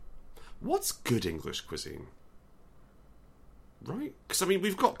What's good English cuisine? Right? Because, I mean,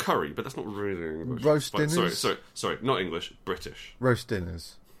 we've got curry, but that's not really English. Roast dinners? Sorry, not English, British. Roast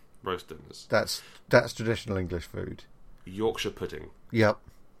dinners. Roast dinners. That's traditional English food. Yorkshire pudding. Yep.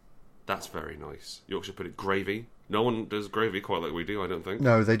 That's very nice. Yorkshire pudding. Gravy. No one does gravy quite like we do, I don't think.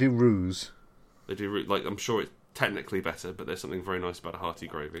 No, they do roux. They do, like, I'm sure it's technically better, but there's something very nice about a hearty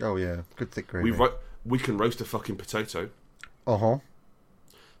gravy. Oh, yeah. Good thick gravy. We can roast a fucking potato. Uh-huh.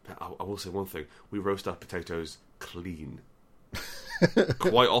 I will say one thing. We roast our potatoes clean.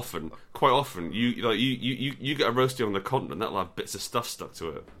 quite often, you get a roasty on the continent that'll have bits of stuff stuck to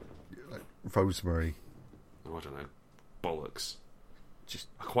it. Like rosemary. Oh, I don't know, bollocks. Just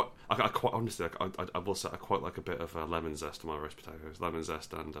I quite honestly, I will say I quite like a bit of lemon zest on my roast potatoes. Lemon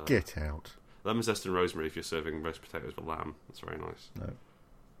zest and get out. Lemon zest and rosemary if you're serving roast potatoes with lamb. That's very nice. No,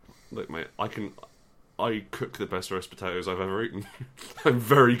 look, mate, I cook the best roast potatoes I've ever eaten. I'm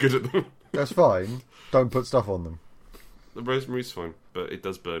very good at them. That's fine. Don't put stuff on them. The rosemary's fine, but it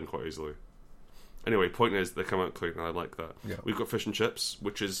does burn quite easily. Anyway, point is, they come out clean, and I like that. Yeah. We've got fish and chips,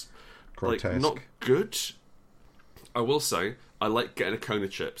 which is grotesque. Like, not good. I will say, I like getting a cone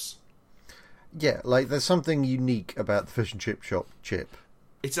of chips. Yeah, like, there's something unique about the fish and chip shop chip.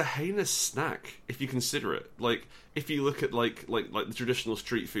 It's a heinous snack, if you consider it. Like, if you look at, like the traditional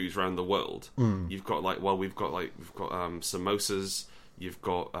street foods around the world, you've got, we've got samosas, you've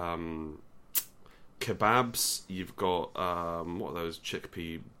got, kebabs, you've got what are those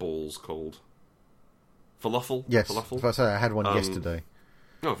chickpea balls called? Falafel? Yes, Falafel? I say I had one yesterday.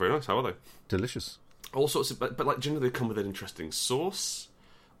 Oh, very nice. How are they? Delicious. All sorts of, but like generally they come with an interesting sauce,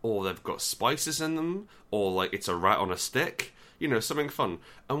 or they've got spices in them, or like it's a rat on a stick. You know, something fun.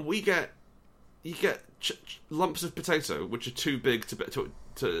 And you get lumps of potato which are too big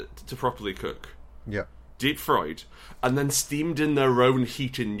to properly cook. Yeah. Deep fried, and then steamed in their own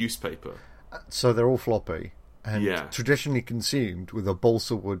heat in newspaper. So they're all floppy, and traditionally consumed with a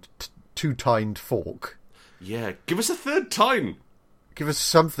balsa wood two-tined fork. Yeah, give us a third tine. Give us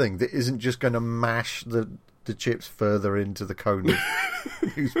something that isn't just going to mash the chips further into the cone of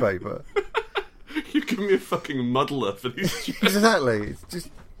newspaper. You give me a fucking muddler for these chips. Exactly. It's just,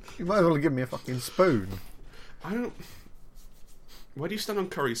 you might as well give me a fucking spoon. Why do you stand on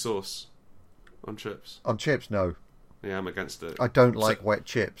curry sauce on chips? On chips, no. Yeah, I'm against it. I don't like wet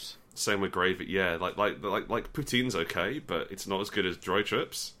chips. Same with gravy. Yeah, like poutine's okay, but it's not as good as dry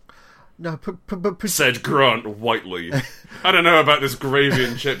chips. No, but said Grant whitely. I don't know about this gravy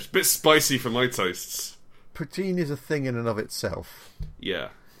and chips. Bit spicy for my tastes. Poutine is a thing in and of itself. Yeah,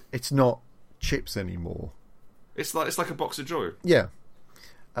 it's not chips anymore. It's like a box of joy. Yeah,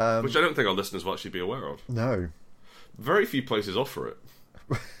 which I don't think our listeners will actually be aware of. No, very few places offer it.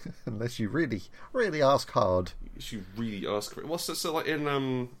 Unless you really, really ask hard. You really ask for it. What's so like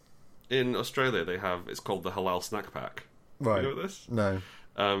in Australia they have, it's called the halal snack pack. Right. You know this? No.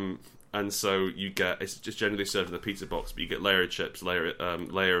 And so you get, it's just generally served in a pizza box, but you get layer of chips,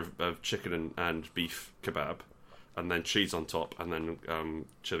 layer of chicken and beef kebab, and then cheese on top, and then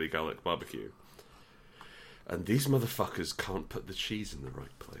chili garlic barbecue. And these motherfuckers can't put the cheese in the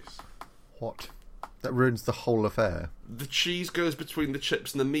right place. What? That ruins the whole affair. The cheese goes between the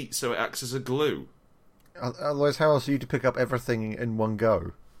chips and the meat, so it acts as a glue. Otherwise, how else are you to pick up everything in one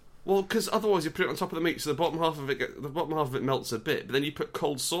go? Well, because otherwise you put it on top of the meat, so the bottom half of it melts a bit. But then you put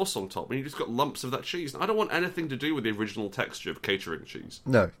cold sauce on top, and you just got lumps of that cheese. And I don't want anything to do with the original texture of catering cheese.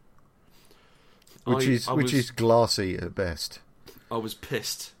 No, which is glassy at best. I was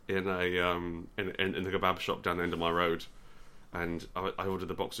pissed in a in the kebab shop down the end of my road, and I ordered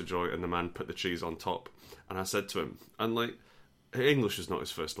the box of joy, and the man put the cheese on top, and I said to him, and like English is not his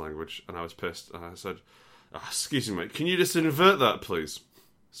first language, and I was pissed, and I said, "Excuse me, mate, can you just invert that, please?"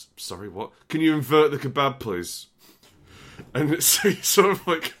 Sorry, what? Can you invert the kebab, please? And he sort of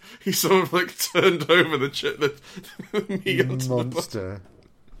like turned over the meat onto monster.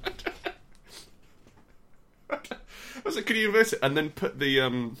 I was like, "Can you invert it?" And then put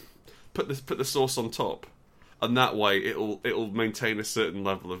the sauce on top, and that way it'll maintain a certain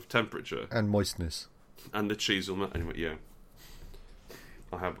level of temperature and moistness, and the cheese will melt. Anyway, yeah.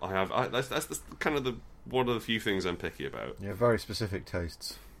 That's kind of one of the few things I'm picky about. Yeah, very specific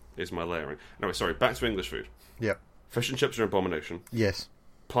tastes. Is my layering. Anyway, sorry, back to English food. Yeah. Fish and chips are an abomination. Yes.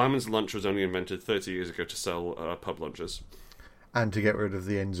 Pieman's lunch was only invented 30 years ago to sell pub lunches. And to get rid of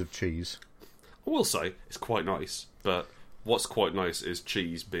the ends of cheese. I will say, it's quite nice, but what's quite nice is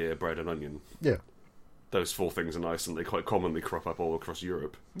cheese, beer, bread and onion. Yeah. Those four things are nice, and they quite commonly crop up all across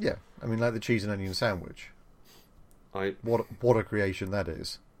Europe. Yeah. I mean, like the cheese and onion sandwich. What a creation that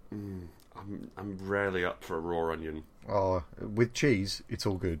is. I'm rarely up for a raw onion. Oh, with cheese, it's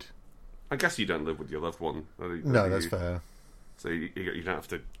all good. I guess you don't live with your loved one. No, that's fair. So you don't have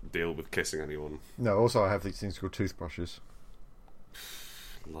to deal with kissing anyone. No, also I have these things called toothbrushes.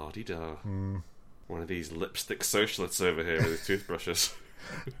 La-di-da. One of these lipstick socialists over here with his toothbrushes.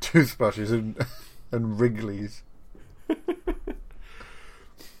 Toothbrushes and Wrigley's.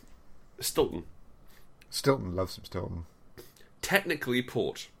 Stilton. Stilton, love some Stilton. Technically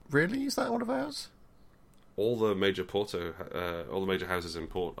Port. Really? Is that one of ours? All the major houses in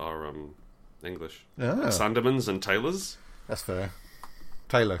Port are English. Ah. Sandeman's and Taylor's. That's fair.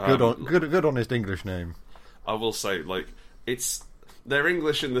 Taylor, good honest English name. I will say, they're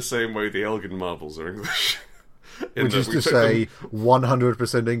English in the same way the Elgin marbles are English. Which is to say,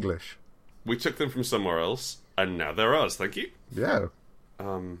 100% English. We took them from somewhere else, and now they're ours. Thank you. Yeah.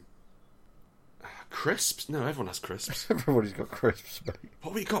 Crisps? No, everyone has crisps. Everybody's got crisps, mate.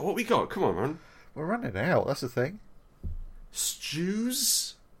 What we got? Come on, man. We're running out, that's the thing.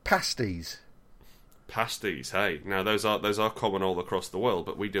 Stews? Pasties. Pasties, hey. Now, those are common all across the world,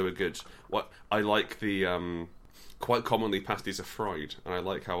 but we do a good... I like the... quite commonly, pasties are fried, and I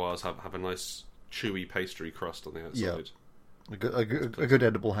like how ours have a nice chewy pastry crust on the outside. Yeah. A good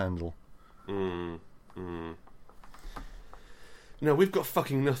edible handle. No, we've got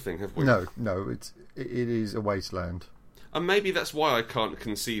fucking nothing, have we? No, it is a wasteland. And maybe that's why I can't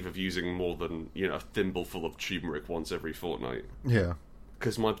conceive of using more than, a thimbleful of turmeric once every fortnight. Yeah.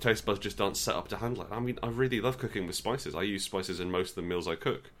 Because my taste buds just aren't set up to handle it. I mean, I really love cooking with spices. I use spices in most of the meals I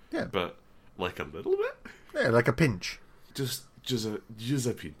cook. Yeah. But, a little bit? Yeah, like a pinch. Just a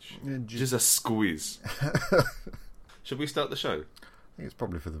pinch. Just a squeeze. Should we start the show? I think it's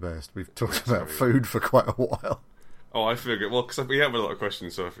probably for the best. We've talked about food for quite a while. Oh, I figured. Well, because we have a lot of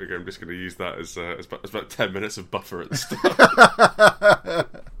questions, so I figure I'm just going to use that as about 10 minutes of buffer at the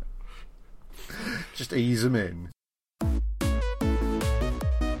start. Just ease them in.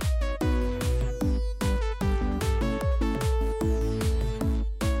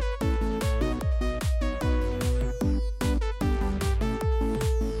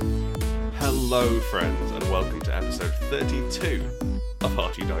 Hello, friends, and welcome to episode 32 of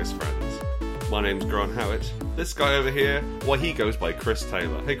Hearty Dice Friends. My name's Grant Howitt. This guy over here, he goes by Chris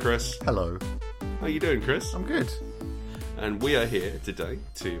Taylor. Hey, Chris. Hello. How you doing, Chris? I'm good. And we are here today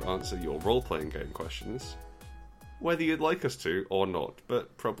to answer your role-playing game questions, whether you'd like us to or not.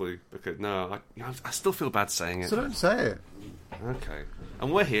 But probably because I still feel bad saying it. So don't say it. Okay.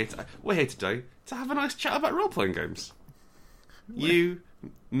 And we're here today to have a nice chat about role-playing games. You,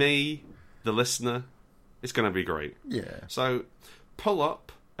 me, the listener. It's going to be great. Yeah. So, pull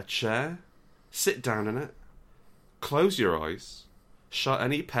up a chair. Sit down in it, close your eyes, shut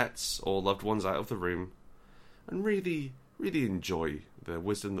any pets or loved ones out of the room, and really, really enjoy the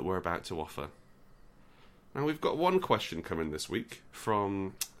wisdom that we're about to offer. Now, we've got one question coming this week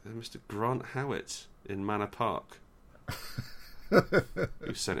from Mr. Grant Howitt in Manor Park,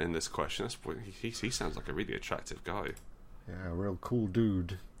 who sent in this question. He sounds like a really attractive guy. Yeah, a real cool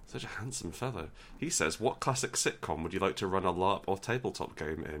dude. Such a handsome fellow. He says, what classic sitcom would you like to run a LARP or tabletop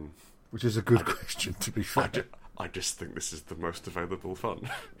game in? Which is a good question, to be fair. I just think this is the most available fun.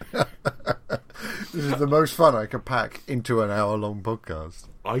 This is the most fun I can pack into an hour-long podcast.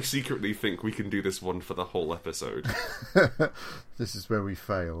 I secretly think we can do this one for the whole episode. This is where we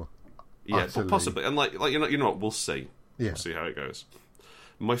fail. Yeah, utterly. possibly. And you know what? We'll see. Yeah. We'll see how it goes.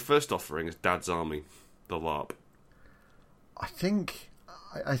 My first offering is Dad's Army, the LARP. I think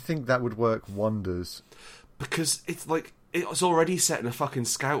that would work wonders. Because it's already set in a fucking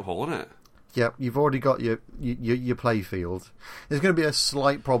scout hall, isn't it? Yep, you've already got your play field. There's going to be a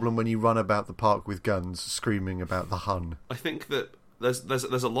slight problem when you run about the park with guns, screaming about the Hun. I think that there's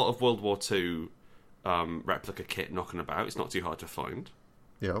a lot of World War II replica kit knocking about. It's not too hard to find.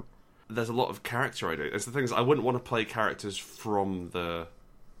 Yep. There's a lot of character ideas. It's the things I wouldn't want to play characters from the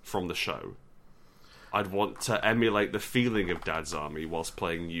show. I'd want to emulate the feeling of Dad's Army whilst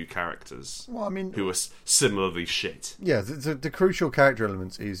playing new characters. Well, I mean, who are similarly shit. Yeah, the crucial character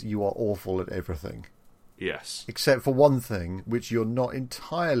elements is you are awful at everything. Yes. Except for one thing, which you're not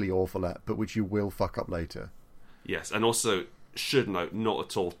entirely awful at, but which you will fuck up later. Yes, and also should note, not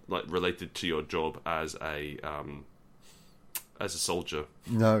at all related to your job as a soldier.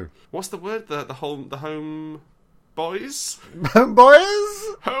 No. What's the word? The home boys? Home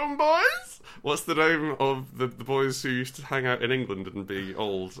boys? Home boys? What's the name of the boys who used to hang out in England and be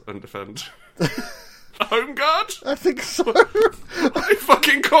old and defend? The Home Guard? I think so. What are they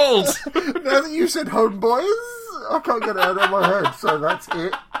fucking called? Now that you said home boys, I can't get it out of my head, so that's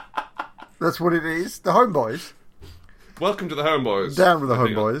it. That's what it is. The home boys. Welcome to the Home Boys. Down with the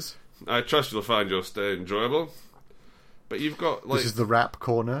home boys. I trust you'll find your stay enjoyable. But you've got This is the rap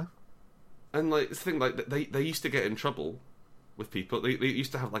corner. And like the thing, like they used to get in trouble with people. They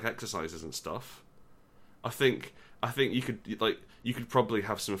used to have like exercises and stuff. I think you could probably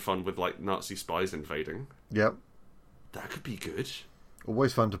have some fun with like Nazi spies invading. Yep. That could be good.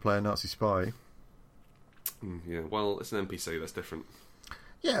 Always fun to play a Nazi spy. Yeah, well, it's an NPC, that's different.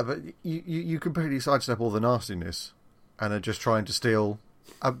 Yeah, but you completely sidestep all the nastiness and are just trying to steal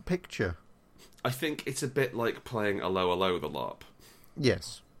a picture. I think it's a bit like playing Allo the LARP.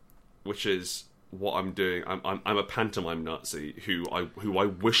 Yes. Which is what I'm doing. I'm a pantomime Nazi who I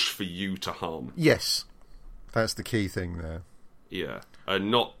wish for you to harm. Yes. That's the key thing there. Yeah.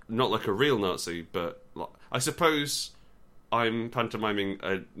 Not like a real Nazi, but like, I suppose I'm pantomiming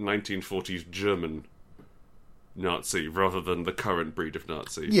a 1940s German Nazi rather than the current breed of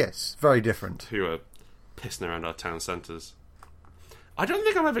Nazi. Yes, very different. Who are pissing around our town centres. I don't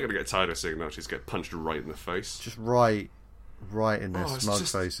think I'm ever going to get tired of seeing Nazis get punched right in the face. Just right in their smug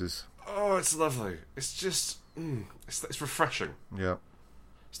faces. Oh, it's lovely. It's just... it's refreshing. Yeah.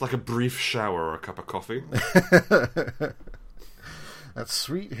 It's like a brief shower or a cup of coffee. That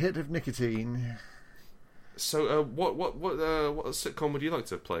sweet hit of nicotine. So, what sitcom would you like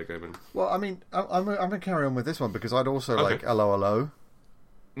to play a game in? Well, I mean, I'm going to carry on with this one because I'd also like Allo,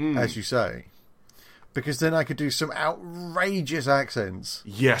 as you say. Because then I could do some outrageous accents.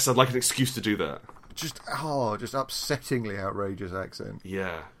 Yes, I'd like an excuse to do that. Just upsettingly outrageous accent.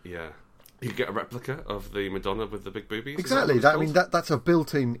 Yeah. You could get a replica of the Madonna with the big boobies. Exactly. That's a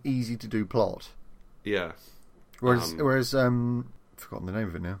built-in, easy-to-do plot. Yeah. Whereas, forgotten the name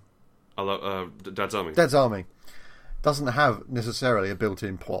of it now. Dad's Army. Dad's Army doesn't have necessarily a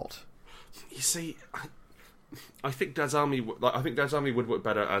built-in plot. You see, I think Dad's Army. I think Dad's Army would work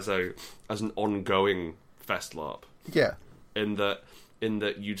better as an ongoing fest LARP. Yeah. In that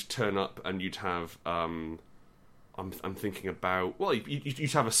you'd turn up and you'd have. I'm thinking about. Well,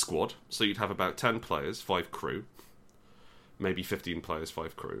 you'd have a squad, so you'd have about 10 players, 5 crew, maybe 15 players,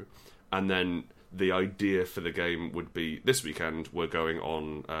 5 crew, and then. The idea for the game would be this weekend we're doing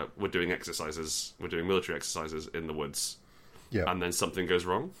exercises, we're doing military exercises in the woods, and then something goes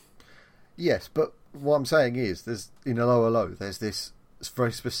wrong. Yes, but what I'm saying is, there's in Allo, there's this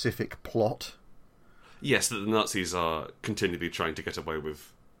very specific plot. Yes, that the Nazis are continually trying to get away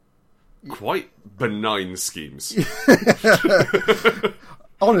with quite benign schemes.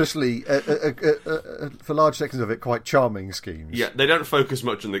 Honestly, for large sections of it, quite charming schemes. Yeah, they don't focus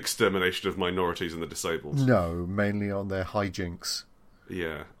much on the extermination of minorities and the disabled. No, mainly on their hijinks.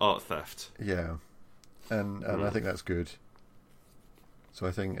 Yeah, art theft. Yeah, and I think that's good. So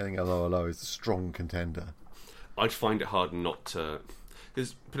I think Allo is a strong contender. I'd find it hard not to...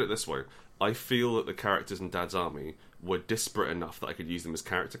 Because, put it this way, I feel that the characters in Dad's Army were disparate enough that I could use them as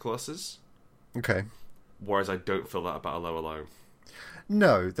character classes. Okay. Whereas I don't feel that about Allo.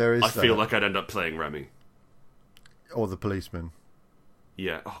 No, there is. I feel like I'd end up playing Remy. Or the policeman.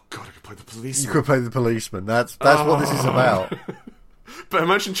 Yeah. Oh, God, I could play the policeman. You could play the policeman. That's what this is about. But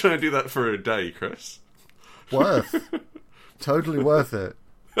imagine trying to do that for a day, Chris. Totally worth it.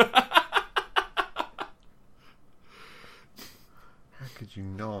 How could you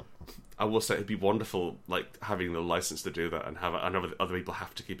not? I will say it'd be wonderful, like, having the license to do that and have other people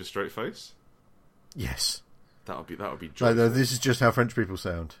have to keep a straight face. Yes. That would be joyful. No, this is just how French people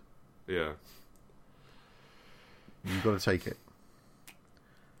sound. Yeah. You've got to take it.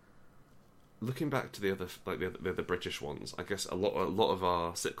 Looking back to the other British ones, I guess a lot of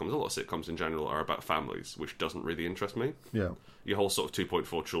our sitcoms, a lot of sitcoms in general, are about families, which doesn't really interest me. Yeah. Your whole sort of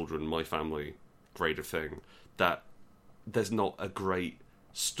 2.4 children, my family grade of thing, that there's not a great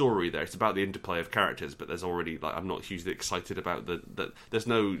story there. It's about the interplay of characters, but there's already I'm not hugely excited about the there's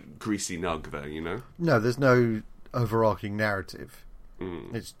no greasy nug there, you know? No, there's no overarching narrative.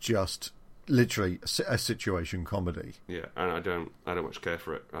 It's just literally a situation comedy. Yeah, and I don't much care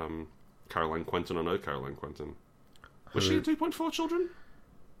for it. Caroline Quentin, I know Caroline Quentin. Was she in 2.4 Children?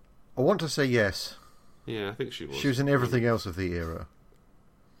 I want to say yes. Yeah, I think she was. She was in everything else of the era.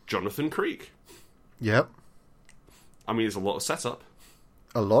 Jonathan Creek. Yep. I mean, there's a lot of setup.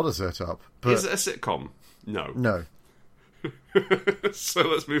 A lot of setup. But is it a sitcom? No. No. So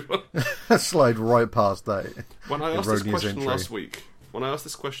let's move on. Slide right past that. When I asked this question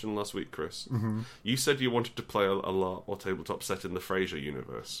last week, Chris, you said you wanted to play a LARP or tabletop set in the Frasier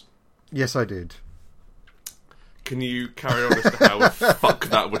universe. Yes, I did. Can you carry on as to how fuck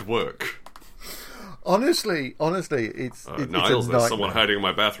that would work? Honestly, it's Niles, it's a there's someone hiding in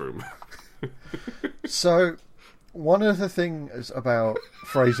my bathroom. So, one of the things about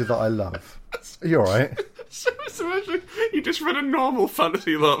Frasier that I love... Are you alright? So imagine you just read a normal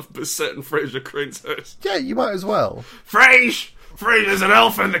fantasy LARP but set in Frasier Crane's house. Yeah, you might as well. Frasier! There's an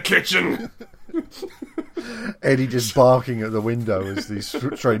elf in the kitchen! Eddie just barking at the window as these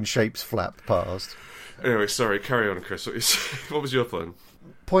strange shapes flap past. Anyway, sorry, carry on, Chris. What was your plan?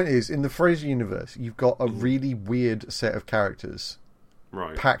 Point is, in the Frasier universe, you've got a really weird set of characters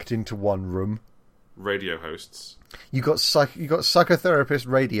packed into one room. Radio hosts. You've got psychotherapist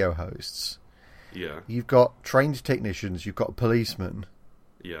radio hosts. Yeah. You've got trained technicians. You've got policemen.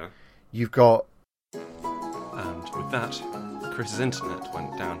 Yeah. You've got... And with that, Chris's internet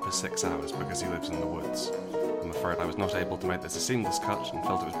went down for 6 hours because he lives in the woods. I'm afraid I was not able to make this a seamless cut and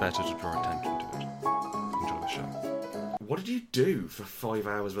felt it was better to draw attention to it. Enjoy the show. What did you do for 5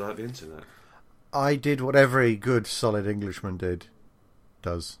 hours without the internet? I did what every good, solid Englishman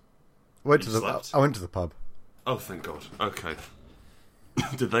does. I went to the pub. Oh, thank God. Okay.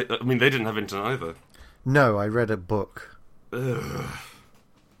 Did they? I mean, they didn't have internet either. No, I read a book. Ugh.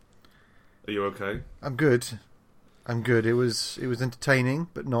 Are you okay? I'm good. It was entertaining,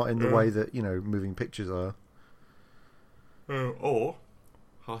 but not in the way that, moving pictures are. Or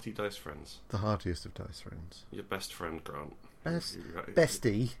Hearty Dice Friends. The heartiest of dice friends. Your best friend, Grant.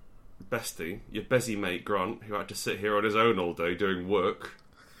 Bestie. Bestie. Your Bezzy mate, Grant, who had to sit here on his own all day doing work.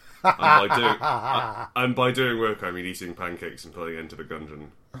 And by doing work, I mean eating pancakes and playing Enter the Gungeon.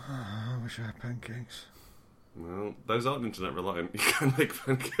 I wish I had pancakes. Well, those aren't internet reliant. You can make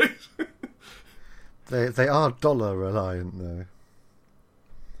pancakes. They are dollar reliant, though.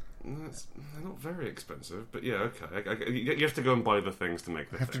 They're not very expensive, but yeah, okay. You have to go and buy the things to make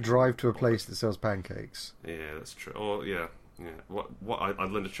the. You have to drive to a place that sells pancakes. Yeah, that's true. Or yeah. What I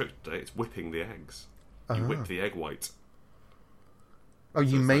learned a trick today. It's whipping the eggs. You whip the egg white. Oh,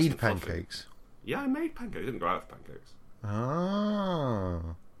 you made pancakes? Yeah, I made pancakes. I didn't go out for pancakes. Ah.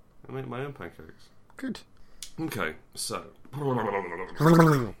 I made my own pancakes. Good. Okay, so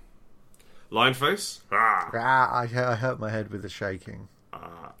lion face. I hurt my head with the shaking.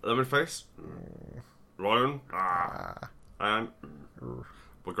 Lemon face. Lion. And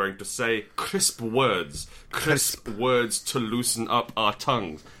we're going to say crisp words. Crisp words to loosen up our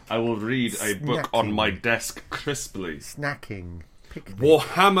tongues. I will read a book on my desk crisply. Snacking. Picnic.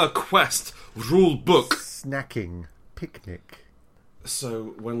 Warhammer Quest rule book. Snacking. Picnic.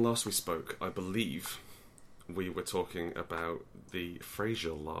 So, when last we spoke, I believe we were talking about the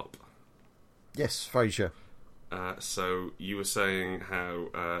Frasier LARP. Yes, Frasier. So you were saying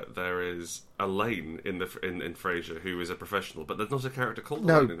how there is Elaine in Frasier who is a professional, but there's not a character called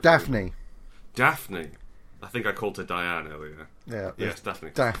Elaine in Daphne. Frasier. Daphne. I think I called her Diane earlier. Yeah. Yes, Daphne.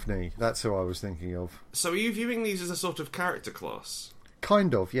 Daphne. That's who I was thinking of. So are you viewing these as a sort of character class?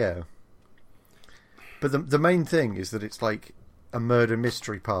 Kind of, yeah. But the main thing is that it's like a murder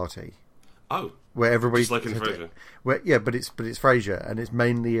mystery party. Oh. Where everybody just like in Frasier. But it's Frasier, and it's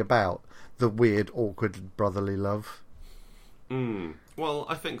mainly about the weird, awkward brotherly love. Well,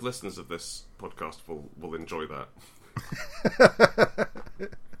 I think listeners of this podcast will enjoy that.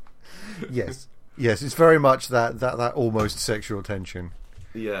 Yes, it's very much that almost sexual tension.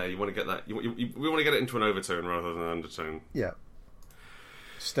 Yeah, you want to get that. We want to get it into an overtone rather than an undertone. Yeah.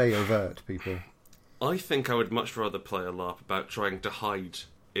 Stay overt, people. I think I would much rather play a LARP about trying to hide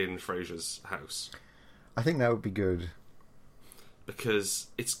in Frasier's house. I think that would be good. Because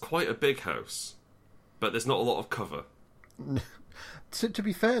it's quite a big house, but there's not a lot of cover. To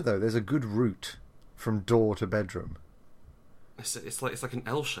be fair, though, there's a good route from door to bedroom. It's like an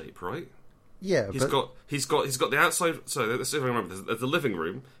L shape, right? Yeah, he's got the outside. So let's see if I remember. There's the living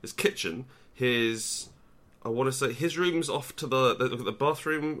room, his kitchen, I want to say his room's off to the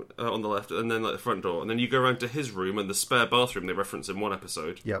bathroom on the left, and then like the front door, and then you go around to his room and the spare bathroom they reference in one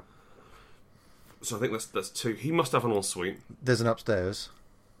episode. Yep. So I think that's two. He must have an ensuite. There's an upstairs.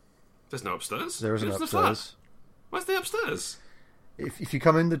 There's no upstairs. There is an upstairs. Where's the upstairs? If you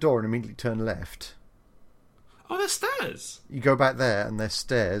come in the door and immediately turn left. Oh, there's stairs. You go back there and there's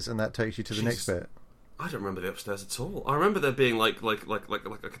stairs, and that takes you to the next bit. I don't remember the upstairs at all. I remember there being like a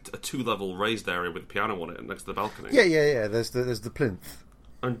 2-level raised area with a piano on it next to the balcony. Yeah. There's the plinth.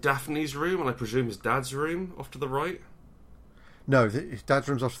 And Daphne's room, and I presume his dad's room off to the right. No, his dad's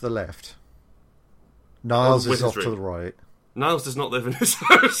room's off to the left. Niles is off to the right. Niles does not live in his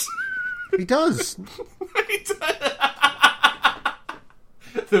house. He does.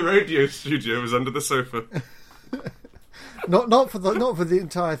 The radio studio is under the sofa. Not for the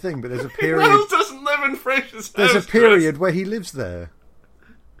entire thing, but there's a period. Niles doesn't live in Frasier's house. There's a period where he lives there.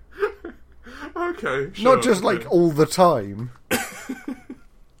 Okay, sure. Not just like all the time.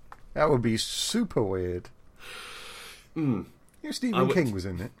 That would be super weird. Stephen King was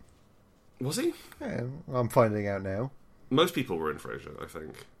in it. Was he? Yeah, I'm finding out now. Most people were in Frasier, I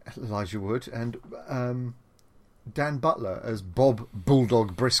think. Elijah Wood and Dan Butler as Bob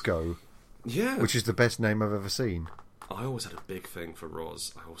Bulldog Briscoe, Yeah. which is the best name I've ever seen. I always had a big thing for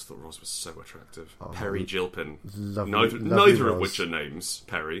Roz. I always thought Roz was so attractive. Perry Gilpin. Lovely, neither lovely of Roz. which are names,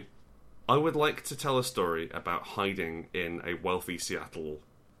 Perry. I would like to tell a story about hiding in a wealthy Seattle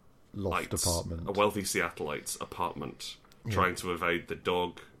Loft apartment. A wealthy Seattleite's apartment, trying to evade the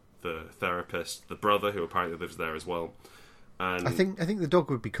dog, the therapist, the brother who apparently lives there as well. And I think the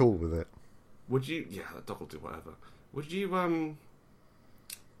dog would be cool with it. would you? Yeah, that dog will do whatever. Would you?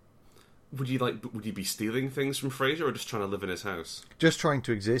 Would you be stealing things from Fraser or just trying to live in his house? Just trying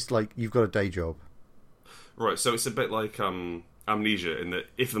to exist, like you've got a day job. Right, so it's a bit like Amnesia in that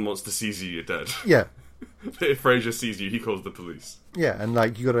if the monster sees you, you're dead. Yeah, But if Fraser sees you, he calls the police. yeah, and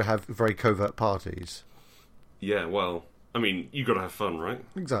like you got to have very covert parties. Yeah, well, I mean, you got to have fun, right?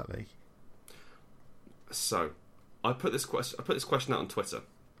 Exactly. So, I put this question out on Twitter,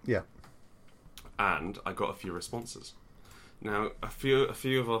 Yeah. and I got a few responses. Now, a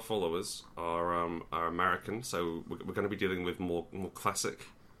few of our followers are American, so we're going to be dealing with more classic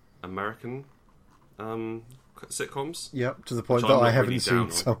American sitcoms. Yep. To the point Which that I'm I not haven't really seen down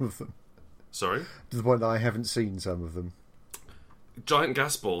on. some of them. Sorry, To the point that I haven't seen some of them. Giant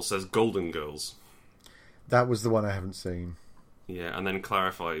Gasball says Golden Girls. That was the one I haven't seen. Yeah, and then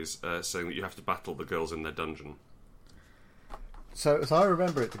clarifies saying that you have to battle the girls in their dungeon. So, as I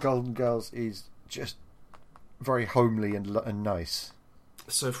remember it, the Golden Girls is just very homely and nice.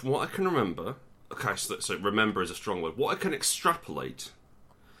 So from what I can remember, okay, so remember is a strong word. What I can extrapolate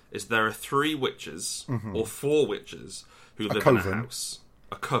is there are 3 witches, or 4 witches, who live in a house.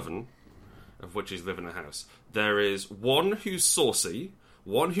 A coven of witches live in a house. There is one who's saucy,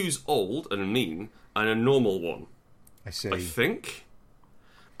 one who's old and mean, and a normal one. I see. I think.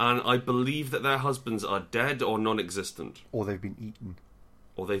 And I believe that their husbands are dead or non-existent. Or they've been eaten.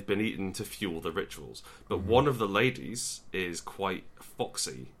 Or they've been eaten to fuel the rituals. But one of the ladies is quite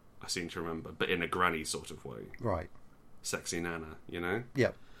foxy, I seem to remember, but in a granny sort of way. Right. Sexy Nana, you know?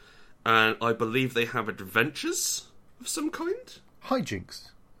 Yeah. And I believe they have adventures of some kind? Hijinks.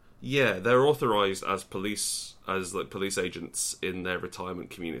 Yeah, they're authorised as police agents in their retirement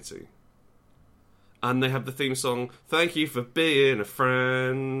community. And they have the theme song, "Thank you for being a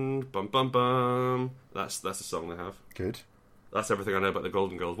friend, bum bum bum." That's the song they have. Good. That's everything I know about the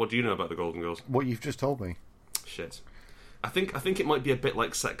Golden Girls. What do you know about the Golden Girls? What you've just told me. Shit. I think it might be a bit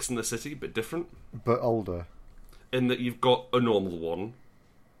like Sex and the City, but different. But older. In that you've got a normal one,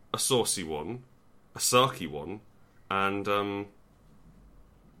 a saucy one, a sarky one, and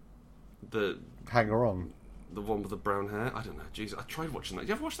the Hanger-on. the one with the brown hair. I don't know. Jeez, I tried watching that.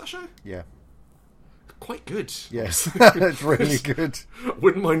 You ever watch that show? Yeah. Quite good. Yes. It's really good.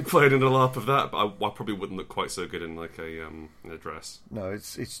 Wouldn't mind playing in a LARP of that, but I probably wouldn't look quite so good in like in a dress. No,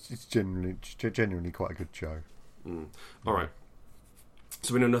 it's genuinely quite a good show. All right.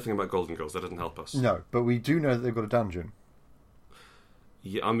 So we know nothing about Golden Girls. That doesn't help us. No, but we do know that they've got a dungeon.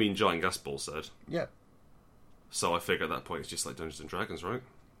 Yeah, I mean, Giant Gasball said. Yeah. So I figure at that point it's just like Dungeons and Dragons, right?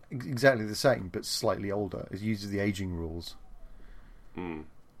 Exactly the same, but slightly older. It uses the aging rules.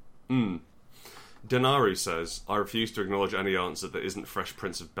 Denari says, "I refuse to acknowledge any answer that isn't Fresh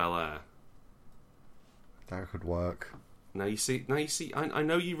Prince of Bel-Air." That could work. Now you see. I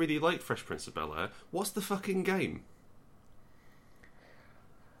know you really like Fresh Prince of Bel-Air. What's the fucking game?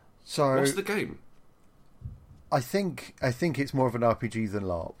 So What's the game? I think it's more of an RPG than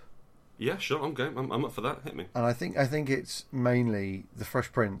LARP. Yeah, sure, I'm game. I'm up for that. Hit me. And I think it's mainly the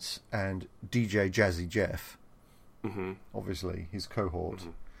Fresh Prince and DJ Jazzy Jeff. Mm-hmm. Obviously, his cohort.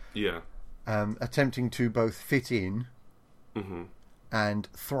 Yeah. Attempting to both fit in Mm-hmm. and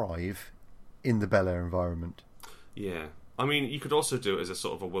thrive in the Bel Air environment. Yeah. I mean, you could also do it as a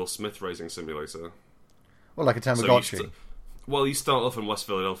sort of a Will Smith raising simulator. Well, like a Tamagotchi. You start off in West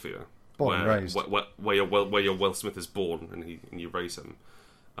Philadelphia, Born and raised. where your Will Smith is born, and you raise him,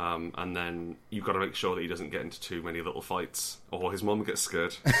 and then you've got to make sure that he doesn't get into too many little fights, or his mum gets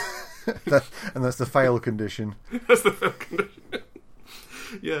scared. And that's the fail condition. That's the fail condition.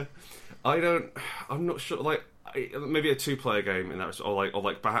 Yeah, I'm not sure. Like, maybe a 2-player game in that, or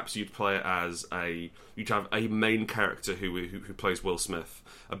like perhaps you'd play it as you'd have a main character who plays Will Smith,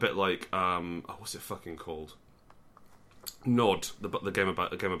 a bit like what's it fucking called? Nod, the game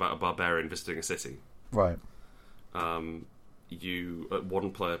about a barbarian visiting a city. Right. One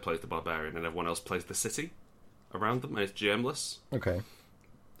player plays the barbarian and everyone else plays the city around them, and it's GM-less. Okay.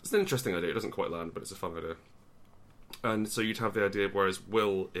 It's an interesting idea. It doesn't quite land, but it's a fun idea. And so you'd have the idea, whereas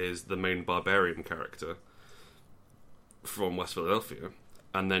Will is the main barbarian character from West Philadelphia,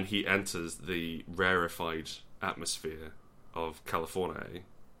 and then he enters the rarefied atmosphere of California,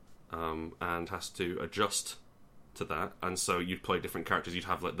 and has to adjust to that, and so you'd play different characters. You'd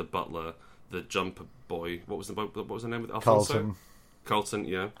have like the butler, the jumper boy. What was the name of it? Alfonso? Carlton,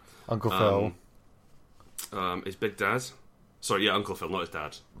 yeah. Uncle Phil. His big dad. Sorry, yeah, Uncle Phil, not his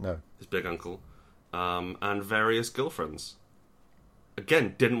dad. No. His big uncle. And various girlfriends.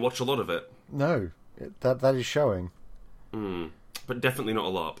 Again, didn't watch a lot of it. No, that is showing. But definitely not a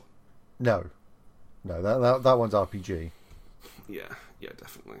lot. No, that one's RPG. Yeah,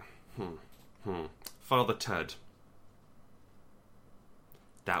 definitely. Father Ted.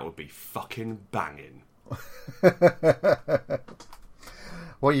 That would be fucking banging.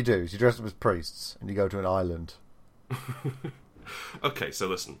 What you do is you dress up as priests and you go to an island. Okay, so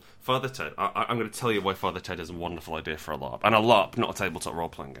listen. Father Ted, I'm going to tell you why Father Ted is a wonderful idea for a LARP. And a LARP, not a tabletop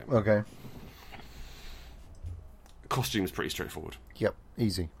role-playing game. Okay. Costume's pretty straightforward. Yep,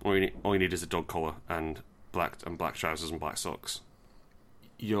 easy. All you need is a dog collar and black trousers and black socks.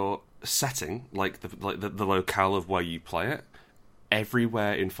 Your setting, like the locale of where you play it,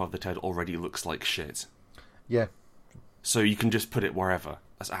 everywhere in Father Ted already looks like shit. Yeah. So you can just put it wherever.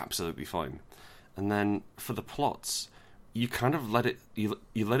 That's absolutely fine. And then for the plots, you kind of let it you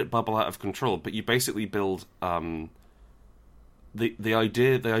let it bubble out of control, but you basically build the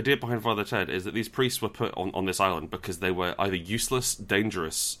idea behind Father Ted is that these priests were put on this island because they were either useless,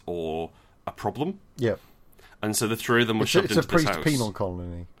 dangerous, or a problem. Yeah. And so the three of them were shoved into this house. It's a priest penal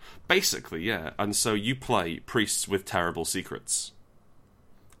colony. Basically, yeah. And so you play priests with terrible secrets,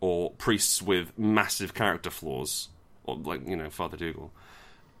 or priests with massive character flaws, or like Father Dougal,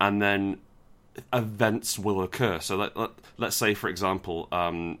 and then events will occur. So let's say, for example,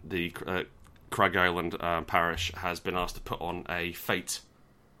 the Crag Island parish has been asked to put on a fete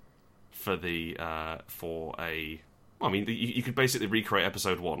for you could basically recreate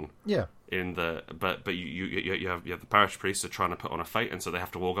episode 1. Yeah. But you have the parish priests are trying to put on a fete, and so they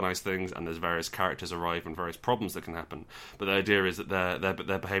have to organise things, and there's various characters arrive and various problems that can happen. But the idea is that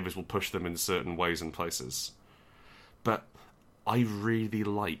their behaviours will push them in certain ways and places. But I really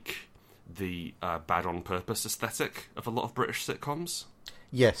like the bad on purpose aesthetic of a lot of British sitcoms.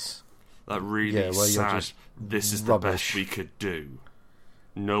 Yes. That really sad. This is rubbish. The best we could do.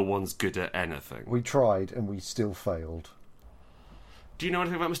 No one's good at anything. We tried and we still failed. Do you know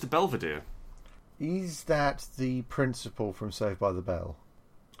anything about Mr. Belvedere? Is that the principal from Saved by the Bell?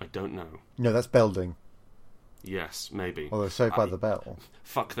 I don't know. No, that's Belding. Yes, maybe. Although Saved by the Bell.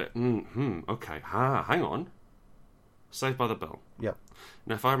 Fuck that. Okay. Hang on. Saved by the Bell. Yep.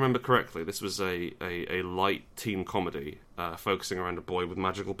 Now, if I remember correctly, this was a light teen comedy focusing around a boy with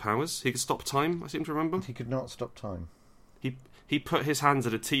magical powers. He could stop time, I seem to remember. He could not stop time. He put his hands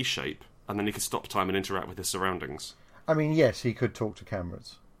at a T shape, and then he could stop time and interact with his surroundings. I mean, yes, he could talk to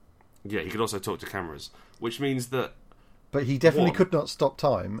cameras. Yeah, he could also talk to cameras, which means that... But he definitely could not stop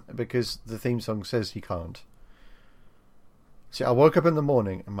time, because the theme song says he can't. See, I woke up in the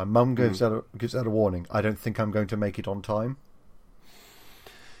morning, and my mum gives out a warning. I don't think I'm going to make it on time.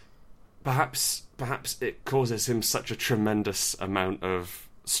 Perhaps it causes him such a tremendous amount of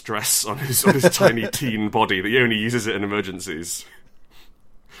stress on his tiny teen body that he only uses it in emergencies.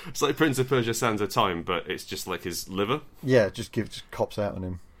 It's like Prince of Persia: Sands of Time, but it's just like his liver. Yeah, just cops out on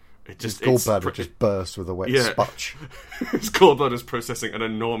him. His gallbladder just bursts with a wet sputch. His gallbladder's processing an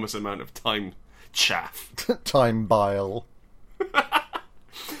enormous amount of time chaff. Time bile.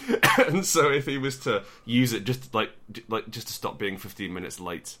 And so if he was to use it just to stop being 15 minutes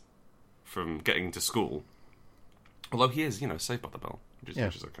late from getting to school, although he is, Saved by the Bell, which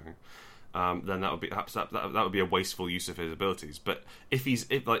is okay. Then that would be perhaps that would be a wasteful use of his abilities. But if he's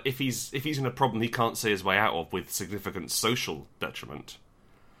in a problem he can't see his way out of with significant social detriment,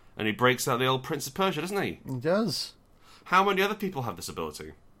 and he breaks out the old Prince of Persia, doesn't he? He does. How many other people have this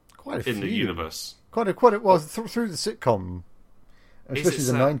ability? Quite a few in the universe. Quite a through the sitcom, especially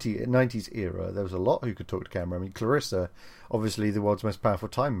the 90s era. There was a lot who could talk to camera. I mean, Clarissa, obviously the world's most powerful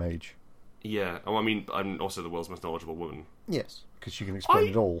time mage. Yeah. Oh, I mean, I'm also the world's most knowledgeable woman. Yes, because she can explain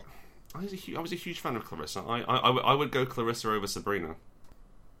it all. I was a huge fan of Clarissa. I would go Clarissa over Sabrina.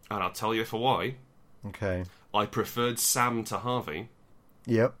 And I'll tell you for why. Okay. I preferred Sam to Harvey.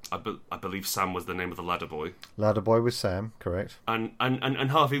 Yep. I believe Sam was the name of the ladder boy. Ladder boy was Sam, correct. And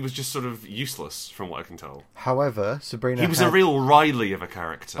Harvey was just sort of useless, from what I can tell. However, Sabrina... He was a real Riley of a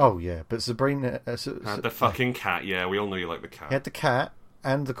character. Oh, yeah, but Sabrina... had the fucking cat, yeah, we all know you like the cat. He had the cat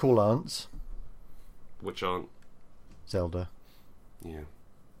and the cool aunts. Which aren't? Zelda. Yeah.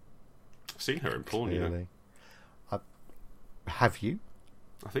 I've seen her in porn, clearly. Have you?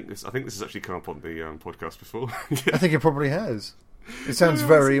 I think this has actually come up on the podcast before. I think it probably has. It sounds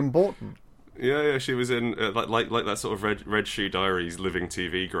very important. Yeah, she was in like that sort of Red Shoe Diaries living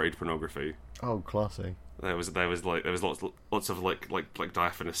TV grade pornography. Oh, classy. There was lots of like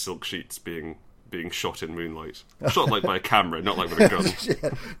diaphanous silk sheets being shot in moonlight. Shot like by a camera, not like with a gun.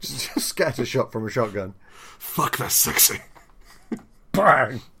 Yeah, just scatter shot from a shotgun. Fuck, that's sexy.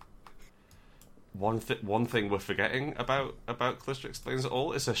 Bang! One thing we're forgetting about Callisto Explains It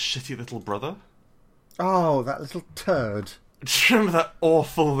All is a shitty little brother. Oh, that little turd. Do you remember that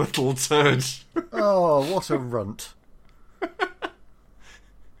awful little turd? Oh, what a runt.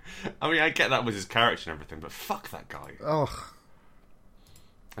 I mean, I get that was his character and everything, but fuck that guy. Oh.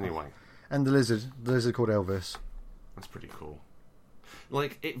 Anyway. And the lizard called Elvis. That's pretty cool.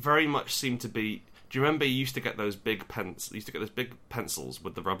 Like, it very much seemed to be... Do you remember you used to get those big pencils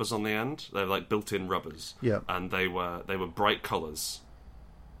with the rubbers on the end? They're like built-in rubbers. Yeah. And they were bright colours.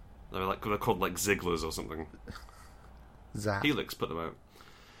 They're called like Zigglers or something. Zap. Helix put them out.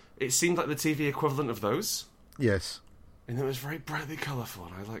 It seemed like the TV equivalent of those. Yes. And it was very brightly colourful,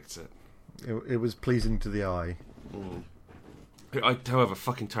 and I liked it. It was pleasing to the eye. However,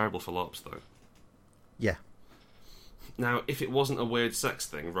 fucking terrible for Lops, though. Yeah. Now, if it wasn't a weird sex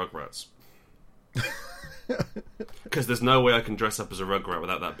thing, Rugrats. Because there's no way I can dress up as a Rugrat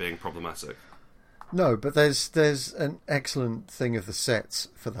without that being problematic. No, but there's an excellent thing of the sets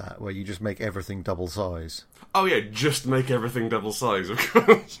for that, where you just make everything double size. Oh yeah, just make everything double size, of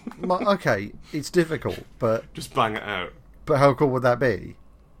course. Okay, it's difficult, but... Just bang it out. But how cool would that be?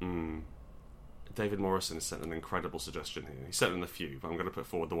 David Morrison has sent an incredible suggestion here. He sent in a few, but I'm going to put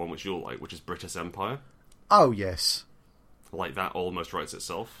forward the one which you'll like, which is British Empire. Oh, yes. Like, that almost writes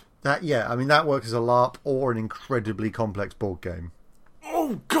itself. That works as a LARP or an incredibly complex board game.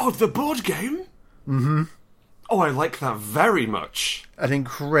 Oh god, the board game? Mm-hmm. Oh, I like that very much. An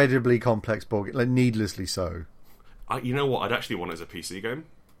incredibly complex board game, like needlessly so. You know what? I'd actually want it as a PC game.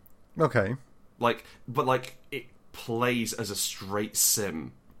 Okay. But it plays as a straight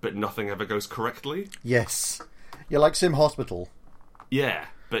sim, but nothing ever goes correctly. Yes. You're like Sim Hospital. Yeah,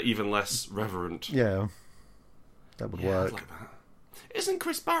 but even less reverent. Yeah. That would work. I'd like that. Isn't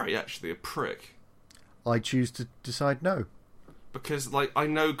Chris Barry actually a prick? I choose to decide no. Because, I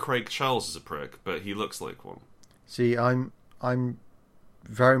know Craig Charles is a prick, but he looks like one. See, I'm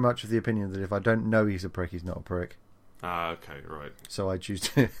very much of the opinion that if I don't know he's a prick, he's not a prick. Ah, okay, right. So I choose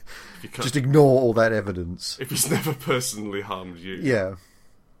to just ignore all that evidence. If he's never personally harmed you. Yeah.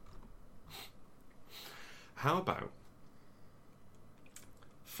 How about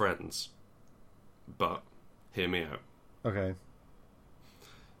Friends? But, hear me out. Okay.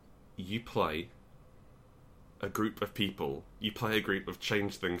 You play a group of people. You play a group of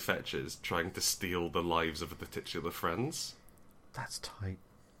changeling fetchers trying to steal the lives of the titular friends. That's tight.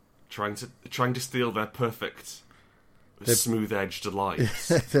 Trying to steal their perfect, smooth-edged lives.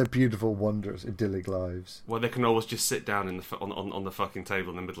 Their beautiful, wondrous, idyllic lives. Well, they can always just sit down on the fucking table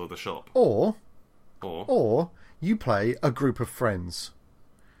in the middle of the shop. Or you play a group of friends.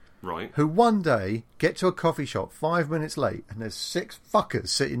 Right. Who one day get to a coffee shop 5 minutes late and there's 6 fuckers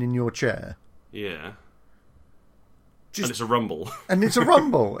sitting in your chair. Yeah. And it's a rumble. And it's a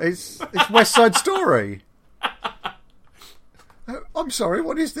rumble. It's West Side Story. I'm sorry,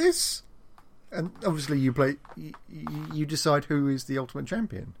 what is this? And obviously you decide who is the ultimate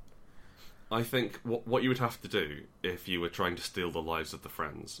champion. I think what you would have to do if you were trying to steal the lives of the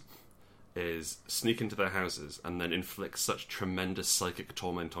friends is sneak into their houses and then inflict such tremendous psychic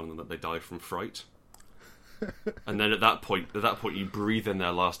torment on them that they die from fright. And then at that point you breathe in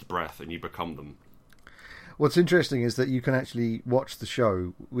their last breath and you become them. What's interesting is that you can actually watch the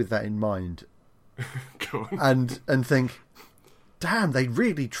show with that in mind. Go on. And think, damn, they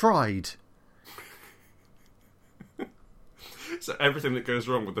really tried. So everything that goes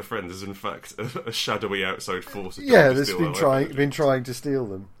wrong with the friends is in fact a shadowy outside force. That's been trying to steal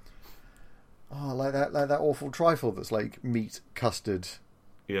them. Oh, like that awful trifle that's like meat, custard.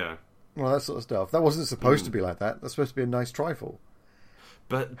 Yeah. Well, that sort of stuff. That wasn't supposed to be like that. That's supposed to be a nice trifle.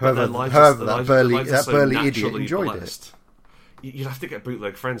 But that burly idiot enjoyed blessed. It. You'd have to get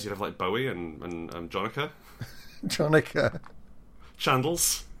bootleg friends. You'd have like Bowie and Jonica. Jonica.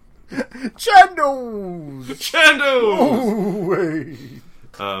 Chandles. Chandles! Chandles!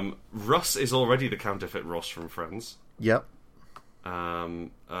 Oh, Russ is already the counterfeit Ross from Friends. Yep.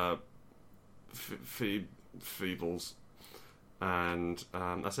 Feebles. And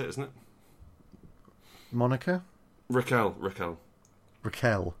that's it, isn't it? Monica? Raquel.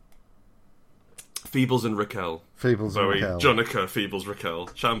 Feebles and Raquel. Feebles and Raquel. Jonica, Feebles, Raquel,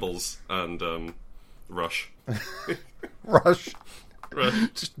 Shambles, and Rush. Rush.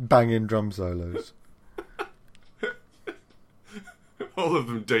 Just banging drum solos. All of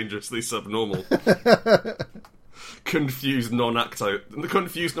them dangerously subnormal. Confused non-actors. The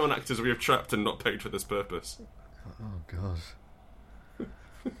confused non-actors we have trapped and not paid for this purpose. Oh God.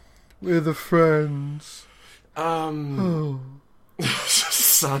 We're the friends.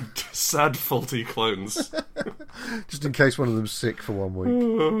 Sad, faulty clones. Just in case one of them's sick for 1 week.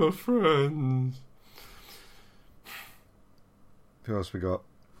 Oh, friends. Who else we got?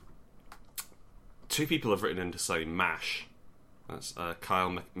 2 people have written in to say MASH. That's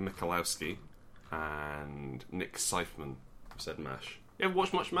Kyle Michalowski and Nick Seifman said MASH. You ever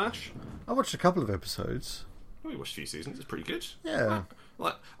watched much MASH? I watched a couple of episodes. We watched a few seasons. It's pretty good. Yeah.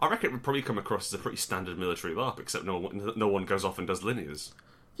 Like, I reckon it would probably come across as a pretty standard military LARP, except no one goes off and does linears.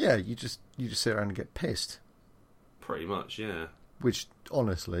 Yeah, you just sit around and get pissed. Pretty much, yeah. Which,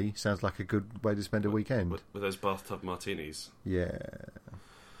 honestly, sounds like a good way to spend a weekend. With those bathtub martinis. Yeah.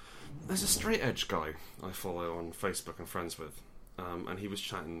 There's a straight edge guy I follow on Facebook and friends with, and he was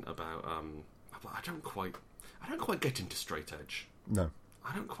chatting about. I don't quite get into straight edge. No.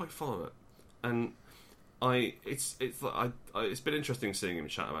 I don't quite follow it, and it's been interesting seeing him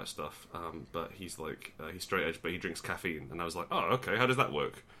chat about stuff. But he's like he's straight edge, but he drinks caffeine, and I was like, oh, okay, how does that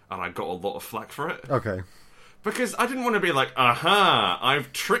work? And I got a lot of flack for it. Okay. Because I didn't want to be like, aha,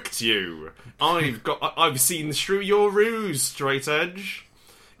 I've tricked you. I've seen through your ruse, straight edge.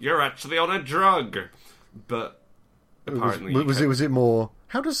 You're actually on a drug. But apparently, was it more?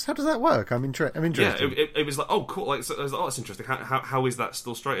 How does that work? I'm interested. Yeah, it was like, oh, cool. Like, so, oh, that's interesting. How is that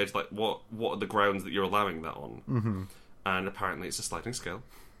still straight edge? Like, what are the grounds that you're allowing that on? Mm-hmm. And apparently, it's a sliding scale.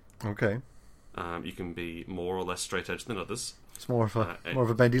 Okay. You can be more or less straight edge than others. It's more of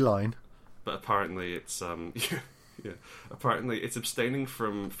a bendy line. But apparently, it's yeah. Apparently, it's abstaining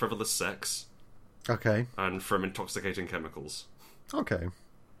from frivolous sex. Okay. And from intoxicating chemicals. Okay.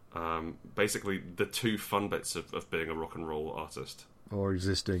 Basically, the 2 fun bits of being a rock and roll artist. Or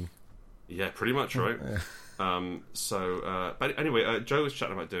existing. Yeah, pretty much, right? But anyway, Joe was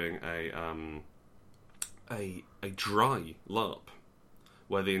chatting about doing a dry LARP,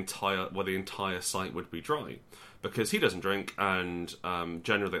 where the entire site would be dry, because he doesn't drink, and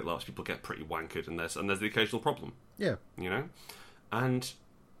generally at LARPs people get pretty wankered, and there's the occasional problem. Yeah, you know. And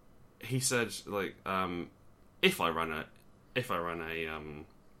he said, like, if I ran a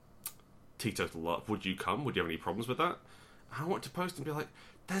teetotal LARP, would you come? Would you have any problems with that? I want to post and be like,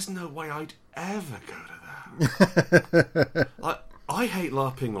 there's no way I'd ever go to that. Like, I hate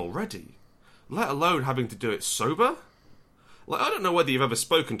LARPing already, let alone having to do it sober. Like, I don't know whether you've ever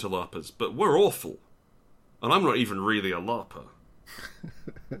spoken to LARPers, but we're awful. And I'm not even really a LARPer.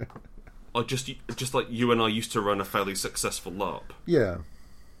 Just like you and I used to run a fairly successful LARP. Yeah.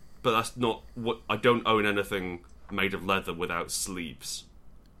 But that's not what... I don't own anything made of leather without sleeves.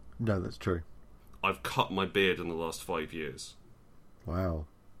 No, that's true. I've cut my beard in the last 5 years. Wow.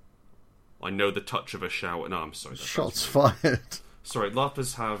 I know the touch of a shower. No, I'm sorry. Shots fired. Sorry,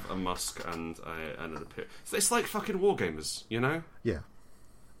 LARPers have a musk and an appear. It's like fucking wargamers, you know? Yeah.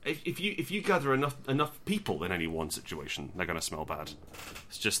 If you gather enough people in any one situation, they're going to smell bad.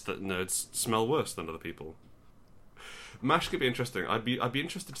 It's just that nerds smell worse than other people. MASH could be interesting. I'd be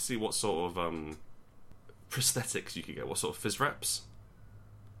interested to see what sort of prosthetics you could get. What sort of phys reps?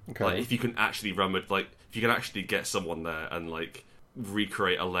 Okay. Like, if you can actually run with, like, if you can actually get someone there and, like,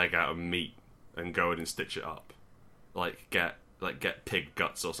 recreate a leg out of meat and go in and stitch it up, get pig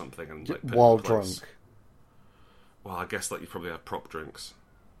guts or something and like put while it in place. drunk. Well, I guess like you probably have prop drinks.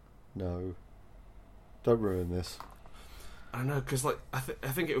 No, don't ruin this. I know, because like I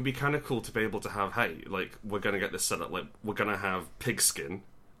think it would be kind of cool to be able to have, hey, like, we're gonna get this set up, like, we're gonna have pig skin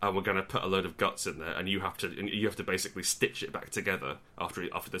and we're gonna put a load of guts in there, and you have to basically stitch it back together after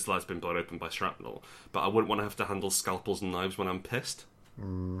this lad's been blown open by shrapnel. But I wouldn't want to have to handle scalpels and knives when I'm pissed.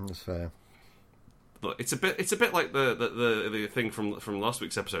 That's fair. Look, it's a bit like the thing from last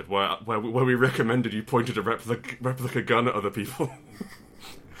week's episode where we recommended you pointed a replica gun at other people.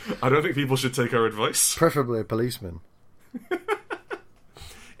 I don't think people should take our advice. Preferably a policeman.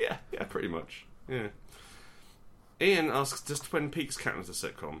 Yeah, pretty much. Yeah. Ian asks, does Twin Peaks count as a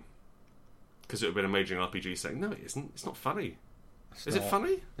sitcom? Because it would have been a major RPG saying, no, it isn't. It's not funny. Is it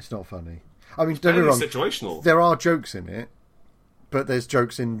funny? It's not funny. I mean, don't get me wrong. Situational. There are jokes in it, but there's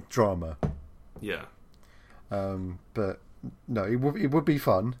jokes in drama. Yeah. But no, it would be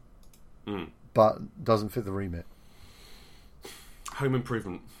fun, but doesn't fit the remit. Home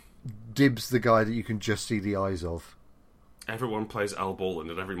Improvement. Dibs the guy that you can just see the eyes of. Everyone plays Al Borland,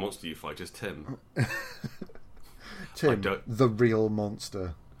 and every monster you fight is Tim. Tim, the real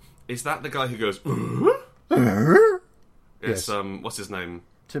monster. Is that the guy who goes? It's Yes. What's his name?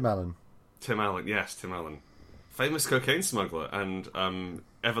 Tim Allen. Tim Allen. Yes, Tim Allen. famous cocaine smuggler and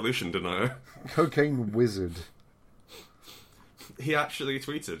evolution denier. Cocaine wizard. He actually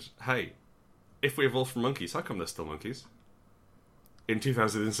tweeted, "Hey, if we evolved from monkeys, how come they're still monkeys?" In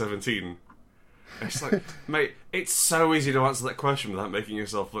 2017. It's like, mate, it's so easy to answer that question without making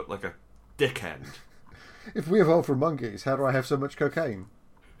yourself look like a dickhead. If we evolved from monkeys, how do I have so much cocaine?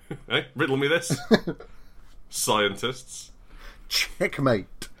 Hey, riddle me this. Scientists.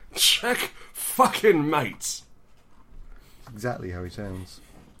 Checkmate. Check fucking mates. Exactly how he sounds.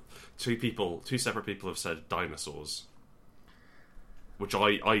 Two separate people have said dinosaurs. Which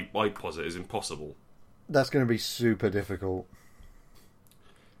I posit is impossible. That's going to be super difficult.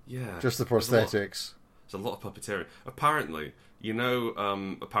 Yeah. Just the prosthetics. There's a lot of puppeteering. Apparently,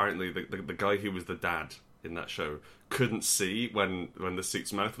 the guy who was the dad in that show couldn't see when the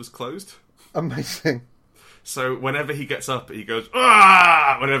suit's mouth was closed. Amazing. So whenever he gets up, he goes,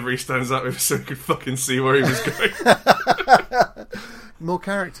 "Ah!" Whenever he stands up, so he could fucking see where he was going. More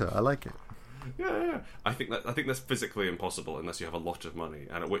character. I like it. Yeah. I think that's physically impossible unless you have a lot of money.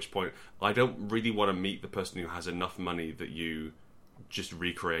 And at which point, I don't really want to meet the person who has enough money that you just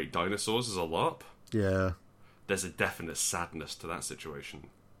recreate dinosaurs as a LARP. Yeah. There's a definite sadness to that situation.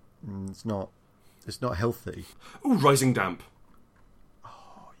 It's not healthy. Ooh, Rising Damp.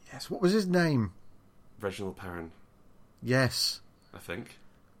 Oh, yes. What was his name? Reginald Perrin. Yes. I think.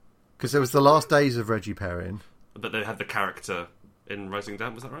 Because there was the last days of Reggie Perrin. But they had the character in Rising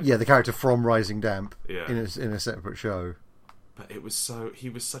Damp, was that right? Yeah, the character from Rising Damp. Yeah. In a separate show. But he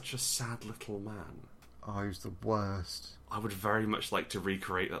was such a sad little man. Oh, he was the worst. I would very much like to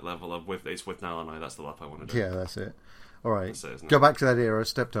recreate that level of it's with Nal and I. That's the lap I want to do. Yeah, that's it. All right, that's it, go back to that era,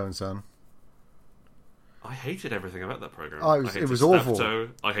 Steptoe and Son. I hated everything about that program. Oh, it was awful. Steptoe,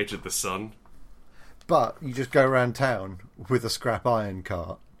 I hated the Sun. But you just go around town with a scrap iron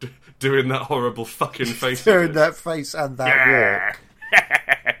cart, doing that horrible fucking face, doing that face and that walk.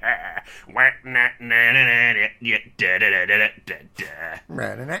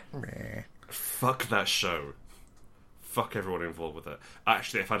 Fuck that show. Fuck everyone involved with it.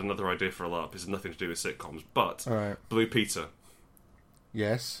 Actually, I've had another idea for a LARP. It's nothing to do with sitcoms, but right. Blue Peter.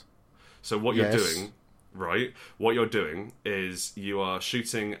 Yes. So what you're doing, right? What you're doing is you are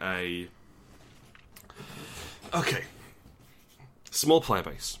shooting a small player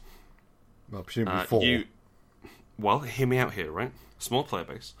base. Well, presumably 4. Well, hear me out here, right? Small player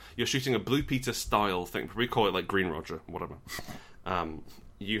base. You're shooting a Blue Peter style thing. We call it like Green Roger, whatever.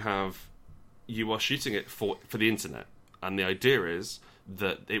 You are shooting it for the internet, and the idea is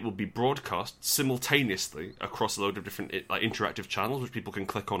that it will be broadcast simultaneously across a load of different interactive channels, which people can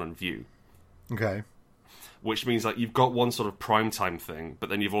click on and view. Okay. Which means like you've got one sort of primetime thing, but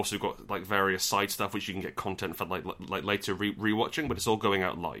then you've also got like various side stuff which you can get content for like later rewatching, but it's all going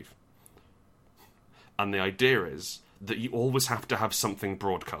out live. And the idea is that you always have to have something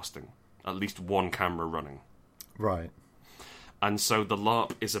broadcasting, at least one camera running. Right. And so the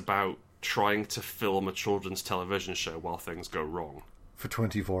LARP is about trying to film a children's television show while things go wrong. For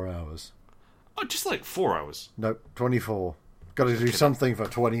 24 hours. Oh, just like 4 hours. Nope, 24. Got to do something for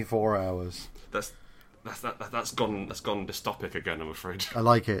 24 hours. That's gone dystopic again, I'm afraid. I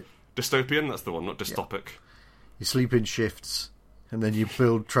like it. Dystopian, that's the one, not dystopic. Yeah. You sleep in shifts, and then you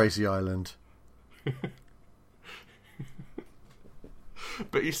build Tracy Island.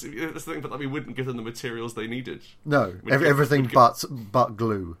 But you see, that's the thing. But we wouldn't give them the materials they needed. No, everything but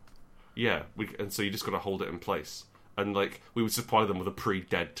glue. Yeah, and so you just got to hold it in place, and like we would supply them with a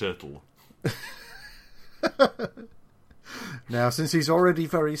pre-dead turtle. Now, since he's already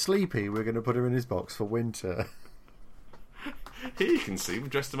very sleepy, we're going to put him in his box for winter. Here you can see we've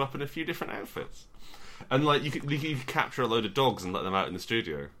dressed him up in a few different outfits, and like you could capture a load of dogs and let them out in the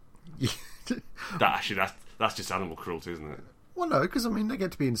studio. That's just animal cruelty, isn't it? Well, no, because I mean they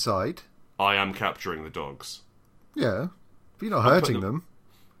get to be inside. I am capturing the dogs. Yeah, but you're not hurting them.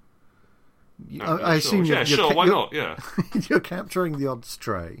 I assume sure. Sure, why not? Yeah, you're capturing the odd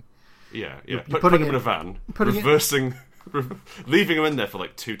stray. Yeah. You're putting them in a van, leaving them in there for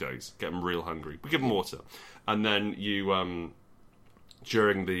like 2 days, get them real hungry. We give them water, and then you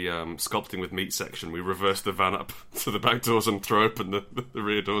during the sculpting with meat section, we reverse the van up to the back doors and throw open the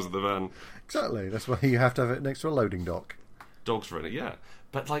rear doors of the van. Exactly. That's why you have to have it next to a loading dock. Dogs run it, yeah.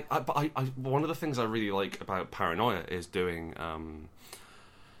 But like, I one of the things I really like about Paranoia is doing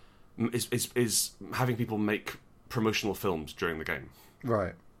is having people make promotional films during the game,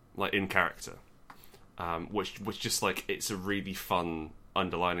 right? Like in character, which just like it's a really fun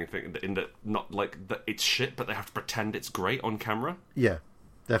underlining thing in that not like that it's shit, but they have to pretend it's great on camera. Yeah,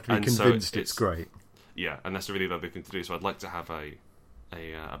 they have to be convinced it's great. Yeah, and that's a really lovely thing to do. So I'd like to have a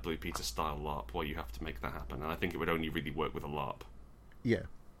a Blue Peter style LARP where you have to make that happen, and I think it would only really work with a LARP. Yeah.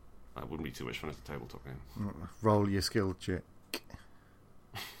 That wouldn't be too much fun as a tabletop game. Roll your skill check.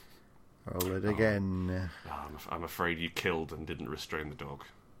 Roll it again. I'm afraid you killed and didn't restrain the dog.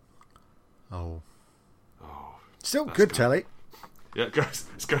 Oh. Oh. Still good, Telly. Yeah, guys.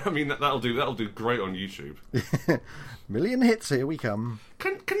 I mean, that'll do great on YouTube. Million hits, here we come.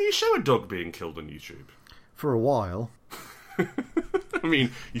 Can you show a dog being killed on YouTube? For a while. I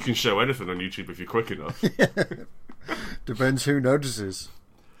mean, you can show anything on YouTube if you're quick enough. Depends who notices.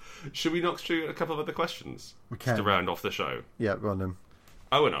 Should we knock through a couple of other questions? We can. Just to round off the show. Yeah, run them.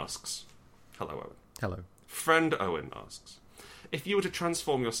 Owen asks... Hello, Owen. Hello. Friend Owen asks... If you were to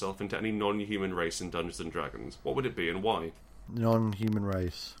transform yourself into any non-human race in Dungeons & Dragons, what would it be and why? Non-human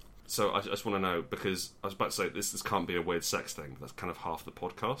race. So I just want to know, because I was about to say this can't be a weird sex thing. That's kind of half the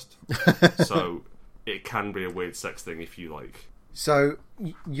podcast. So it can be a weird sex thing if you like. So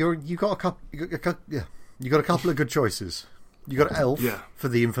you got a couple. You got a couple of good choices. You got elf for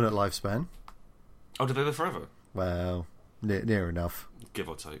the infinite lifespan. Oh, do they live forever? Well, near enough. Give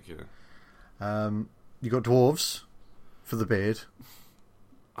or take, yeah. You got dwarves for the beard.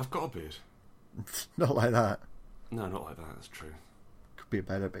 I've got a beard. Not like that. No, not like that. That's true. Could be a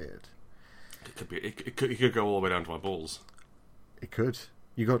better beard. It could be. It could go all the way down to my balls. It could.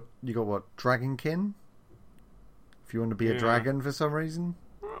 You got what? Dragonkin? If you want to be a dragon for some reason.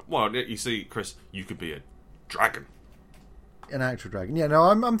 Well, you see, Chris, you could be a dragon. An actual dragon. Yeah, no,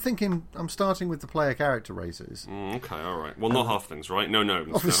 I'm thinking. I'm starting with the player character races. Okay, all right. Well, not halflings, right? No,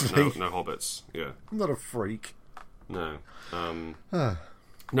 obviously. no hobbits. Yeah. I'm not a freak. No.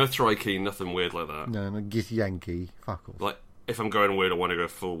 No Thrikeen, nothing weird like that. No Gith Yankee. Fuck off. Like, if I'm going weird, I want to go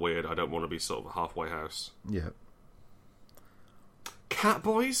full weird. I don't want to be sort of a halfway house. Yeah. Cat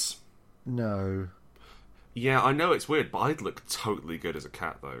boys? No. Yeah, I know it's weird, but I'd look totally good as a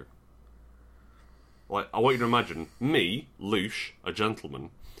cat, though. Like, I want you to imagine me, Loosh, a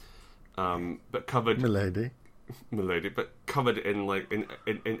gentleman, but covered... Milady, but covered in, like,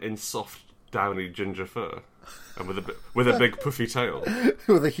 in soft, downy ginger fur. And with a big puffy tail.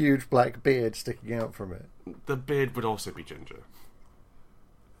 With a huge black beard sticking out from it. The beard would also be ginger.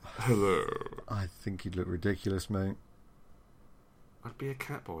 Hello. I think you'd look ridiculous, mate. I'd be a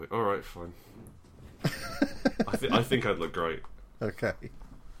cat boy. Alright, fine. I think I'd look great. Okay.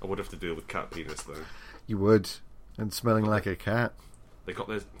 I would have to deal with cat penis, though. You would. And smelling like a cat. They got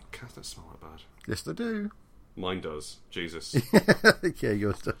their... Cats don't smell that bad. Yes, they do. Mine does. Jesus. Yeah,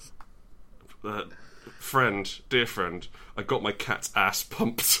 yours does. Dear friend, I got my cat's ass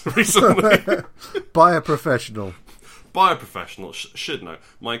pumped recently. By a professional. By a professional, should know.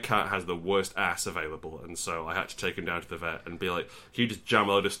 My cat has the worst ass available, and so I had to take him down to the vet and be like, can you just jam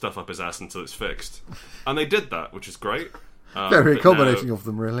a load of stuff up his ass until it's fixed? And they did that, which is great. Very accommodating of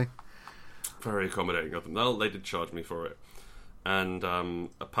them, really. Very accommodating of them. No, they did charge me for it. And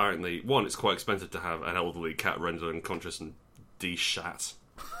apparently, one, it's quite expensive to have an elderly cat rendered unconscious and de-shat.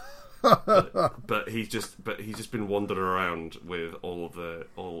 but he's just been wandering around with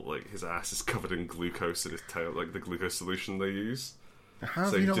his ass is covered in glucose in his tail, like the glucose solution they use. How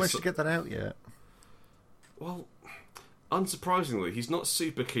have you not managed to get that out yet? Well, unsurprisingly, he's not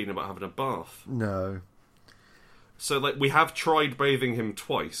super keen about having a bath. No. So, like, we have tried bathing him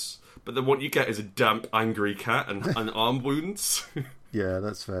twice, but then what you get is a damp, angry cat and arm wounds. Yeah,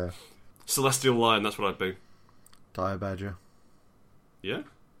 that's fair. Celestial Lion, that's what I'd be. Dire Badger. Yeah?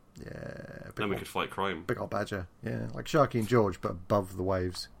 Yeah. Then we could fight crime. Big old badger. Yeah, like Sharky and George, but above the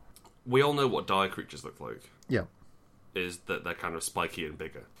waves. We all know what dire creatures look like. Yeah. Is that they're kind of spiky and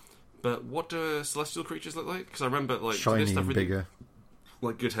bigger. But what do celestial creatures look like? Because I remember, like... Shiny and bigger.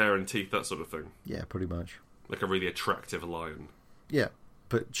 Like good hair and teeth, that sort of thing. Yeah, pretty much. Like a really attractive lion. Yeah,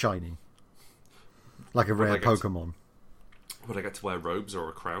 but shiny. Like a rare Pokemon. Would I get to wear robes or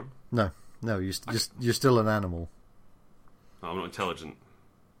a crown? No, you're still an animal. Oh, I'm not intelligent.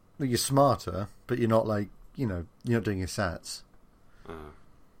 You're smarter, but you're not like, you're not doing your sats.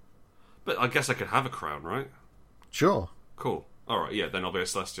 But I guess I could have a crown, right? Sure. Cool. Alright, yeah, then I'll be a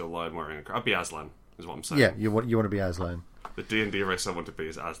celestial lion wearing a crown. I'll be Aslan, is what I'm saying. Yeah, you want to be Aslan. The D&D race I want to be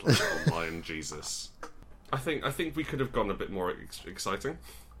is Aslan, or Lion Jesus. I think we could have gone a bit more exciting.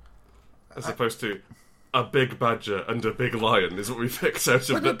 As opposed to a big badger and a big lion is what we picked out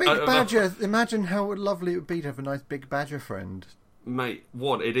of a big badger. Imagine how lovely it would be to have a nice big badger friend. Mate,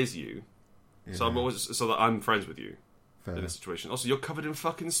 one, it is you. Yeah. So that I'm friends with you. Fair. In this situation. Also, you're covered in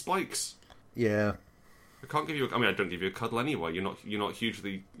fucking spikes. Yeah. I can't give you. I don't give you a cuddle anyway. You're not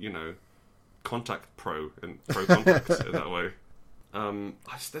hugely, contact pro contact in that way.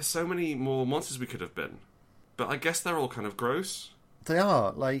 There's so many more monsters we could have been, but I guess they're all kind of gross. They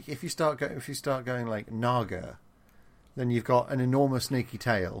are. Like, if you start going like Naga, then you've got an enormous snaky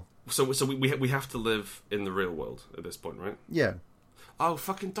tail. So we have to live in the real world at this point, right? Yeah. Oh,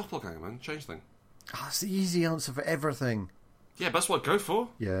 fucking doppelganger, man. Change thing. Oh, that's the easy answer for everything. Yeah, that's what I'd go for.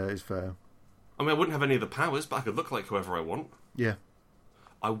 Yeah, it's fair. I mean, I wouldn't have any of the powers, but I could look like whoever I want. Yeah.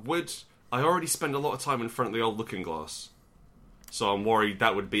 I already spend a lot of time in front of the old looking glass. So I'm worried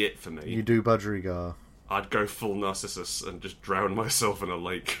that would be it for me. You do Budgerigar. I'd go full Narcissus and just drown myself in a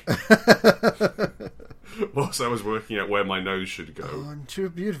lake. Whilst I was working out where my nose should go. Oh, I'm too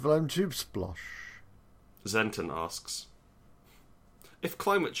beautiful, I'm too splosh. Zenton asks, if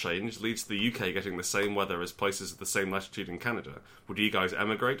climate change leads to the UK getting the same weather as places of the same latitude in Canada, would you guys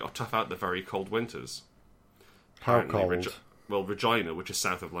emigrate or tough out the very cold winters? How Apparently, cold? Regina, which is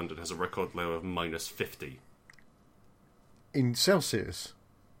south of London, has a record low of -50. In Celsius?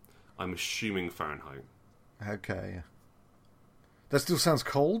 I'm assuming Fahrenheit. Okay. That still sounds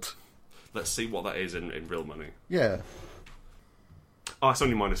cold? Let's see what that is in real money. Yeah. Oh, it's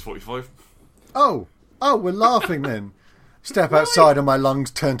only -45. Oh, we're laughing then. Step outside and my lungs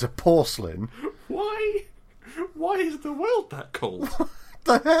turn to porcelain. Why? Why is the world that cold? What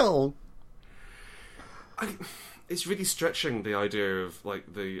the hell? It's really stretching the idea of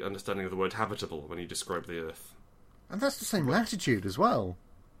like the understanding of the word habitable when you describe the Earth. And that's the same latitude as well.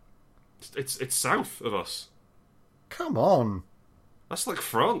 It's south of us. Come on. That's like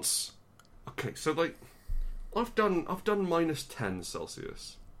France. Okay, so like I've done -10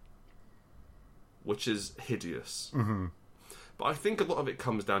 Celsius, which is hideous. Mm-hmm. But I think a lot of it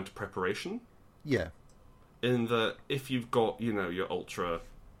comes down to preparation. Yeah. In that, if you've got, your ultra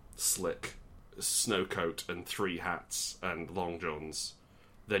slick snow coat and 3 hats and long johns,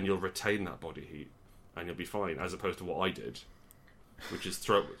 then you'll retain that body heat and you'll be fine. As opposed to what I did, which is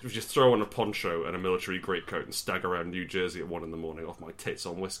throw on a poncho and a military greatcoat and stagger around New Jersey at 1 a.m. off my tits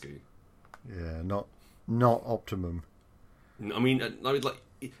on whiskey. Yeah, not optimum. I mean, like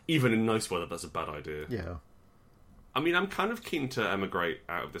even in nice weather, that's a bad idea. Yeah. I mean, I'm kind of keen to emigrate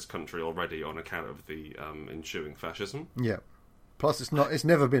out of this country already on account of the ensuing fascism. Yeah. Plus, it's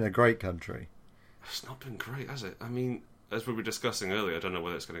never been a great country. It's not been great, has it? I mean, as we were discussing earlier, I don't know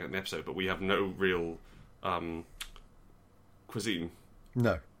whether it's going to get in the episode, but we have no real cuisine.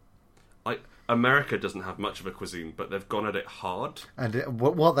 No. America doesn't have much of a cuisine, but they've gone at it hard. And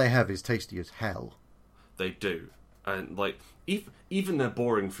what they have is tasty as hell. They do. And, like, even their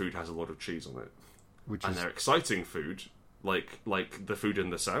boring food has a lot of cheese on it. And their exciting food, like the food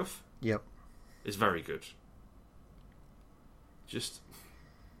in the South, yep, is very good. Just,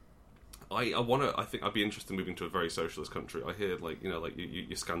 I think I'd be interested in moving to a very socialist country. I hear, like,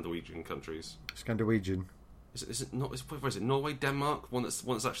 your Scandinavian countries. Scandinavian. Is it not? Where is it? Norway, Denmark? One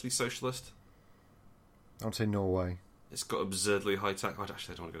that's actually socialist. I would say Norway. It's got absurdly high tax. I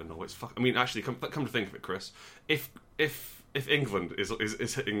don't want to go to Norway. I mean, actually, come to think of it, Chris, if England is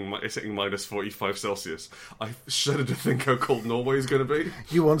hitting -45 Celsius, I shudder to think how cold Norway is going to be.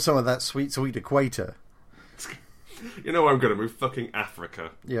 You want some of that sweet equator? You know where I'm going to move? Fucking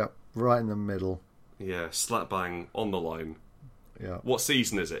Africa. Yeah, right in the middle. Yeah, slap bang on the line. Yeah. What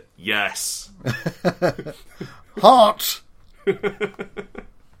season is it? Yes. Hot.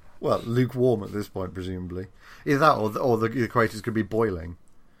 Well, lukewarm at this point, presumably. Either that, or the equators could be boiling.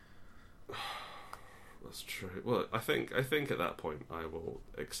 That's true. Well, I think at that point I will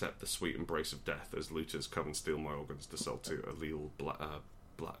accept the sweet embrace of death as looters come and steal my organs to sell to illegal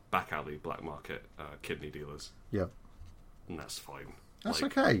back alley black market kidney dealers. Yeah, and that's fine. That's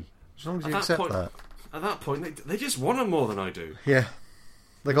okay as long as you accept that. At that point, they just want them more than I do. Yeah,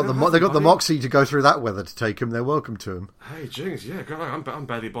 they got the moxie to go through that weather to take them. They're welcome to them. Hey, Jings, yeah, God, I'm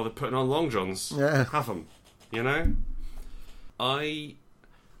barely bothered putting on long johns. Yeah, have them. You know, I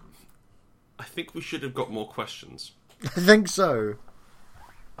think we should have got more questions. I think so.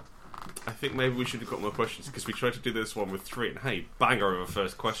 I think maybe we should have got more questions because we tried to do this one with 3, and hey, banger of a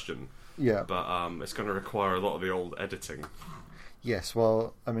first question. Yeah, but it's going to require a lot of the old editing. Yes,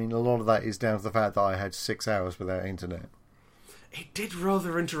 well, I mean, a lot of that is down to the fact that I had 6 hours without internet. It did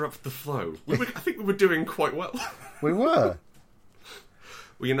rather interrupt the flow. I think we were doing quite well. We were.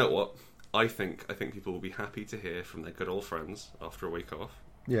 Well, you know what? I think people will be happy to hear from their good old friends after a week off.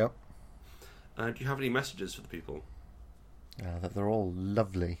 Yeah. Do you have any messages for the people? That they're all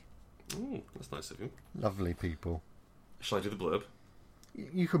lovely. Ooh, that's nice of you. Lovely people. Shall I do the blurb?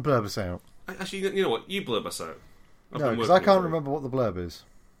 You can blurb us out. Actually, you know what? You blurb us out. No, because I can't remember what the blurb is.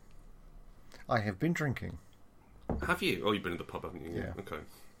 I have been drinking. Have you? Oh, you've been in the pub, haven't you? Yeah. Okay.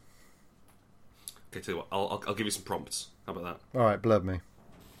 Okay, tell you what. I'll give you some prompts. How about that? All right, blurb me.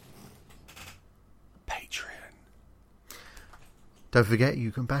 Patreon. Don't forget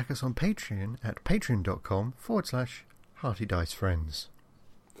you can back us on Patreon at patreon.com/HeartyDiceFriends.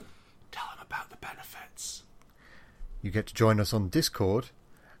 Tell them about the benefits. You get to join us on Discord,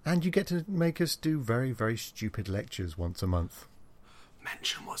 and you get to make us do very, very stupid lectures once a month.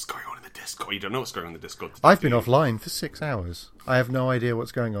 Mention what's going on in the Discord. You don't know what's going on in the Discord. I've been offline for 6 hours. I have no idea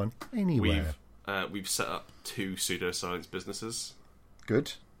what's going on anywhere. We've set up 2 pseudoscience businesses.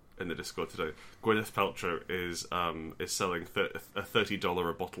 Good. In the Discord today, Gwyneth Paltrow is selling a $30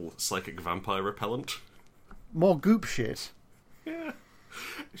 a bottle psychic vampire repellent. More goop shit. Yeah,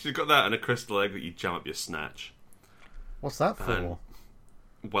 she's got that and a crystal egg that you jam up your snatch. What's that for?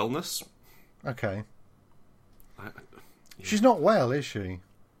 Wellness. Okay. Yeah. She's not well, is she?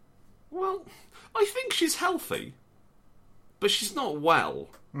 Well, I think she's healthy, but she's not well.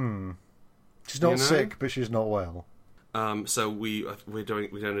 She's not sick, but she's not well. So we're going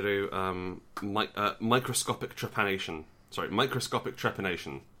to do microscopic trepanation. Sorry, microscopic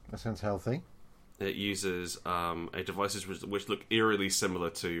trepanation. That sounds healthy. It uses devices which look eerily similar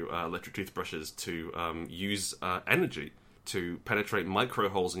to electric toothbrushes to use energy to penetrate micro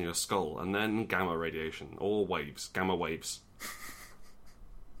holes in your skull, and then gamma radiation or gamma waves.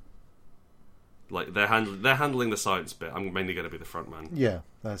 Like they're handling the science bit. I'm mainly going to be the front man. Yeah,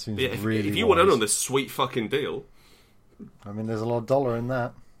 that seems really. If you want to know this sweet fucking deal. I mean, there's a lot of dollar in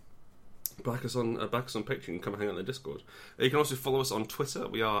that. Back us on Patreon. Come hang out in the Discord. You can also follow us on Twitter.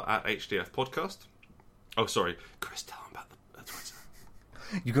 We are at HDF Podcast. Oh, sorry, Chris, tell them about the Twitter.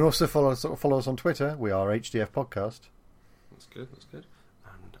 You can also follow us on Twitter. We are HDF Podcast. That's good.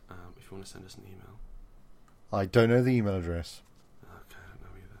 And if you want to send us an email, I don't know the email address. Okay, I don't know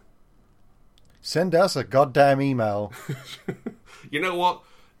either. Send us a goddamn email. You know what?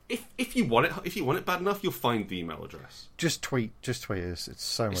 If you want it bad enough, you'll find the email address. Just tweet us. It's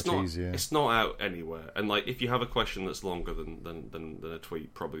so much easier. It's not out anywhere. And like, if you have a question that's longer than a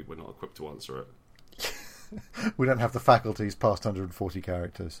tweet, probably we're not equipped to answer it. We don't have the faculties past 140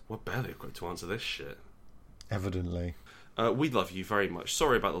 characters. We're barely equipped to answer this shit. Evidently. We love you very much.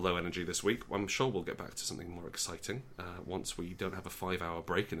 Sorry about the low energy this week. I'm sure we'll get back to something more exciting once we don't have a 5-hour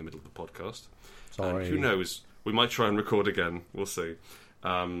break in the middle of the podcast. Sorry. Who knows? We might try and record again. We'll see.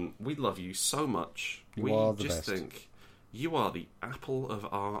 We love you so much. We are the best. Think you are the apple of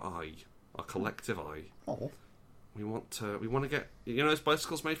our eye, our collective eye. Oh. We want to get those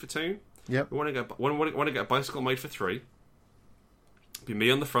bicycles made for 2. Yep. We want to get a bicycle made for 3. Be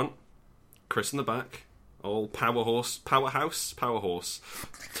me on the front, Chris in the back. Old powerhouse.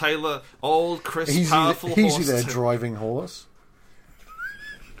 Taylor, old Chris, powerful horse. Easy there, driving horse.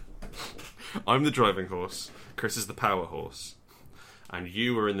 I'm the driving horse. Chris is the power horse. And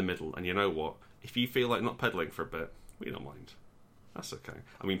you are in the middle. And you know what? If you feel like not pedalling for a bit, we don't mind. That's okay.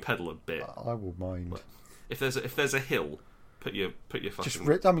 I mean, pedal a bit. I will mind. But if there's a hill, put your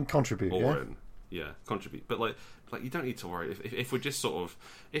fucking contribute. In. Yeah, contribute. But like you don't need to worry. If we're just sort of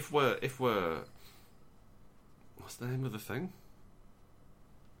if we're what's the name of the thing?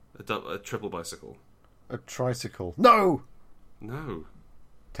 A triple bicycle. A tricycle. No.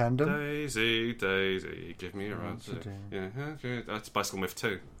 Tandem. Daisy, give me your answer. Yeah, that's Bicycle Myth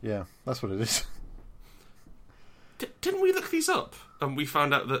 2. Yeah, that's what it is. Didn't we look these up? And we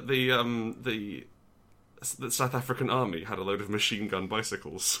found out that the South African army had a load of machine gun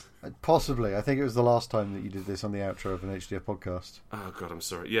bicycles. Possibly. I think it was the last time that you did this on the outro of an HDF podcast. Oh God, I'm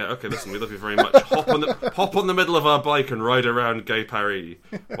sorry. Yeah, okay. Listen, we love you very much. Hop on the middle of our bike and ride around Gay Paris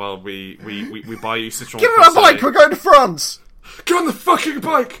while we buy you Citroën. Give her a bike. We're going to France. Get on the fucking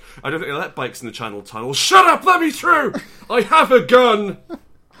bike! I don't think they let bikes in the Channel Tunnel. Shut up! Let me through! I have a gun!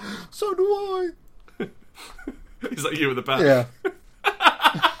 So do I. Is that you at the back? Yeah.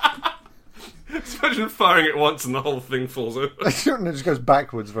 Imagine firing it once and the whole thing falls over. It just goes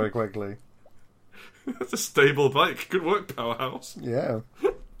backwards very quickly. That's a stable bike. Good work, Powerhouse. Yeah.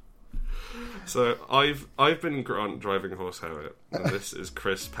 So I've been Grant driving Horse Howard, and this is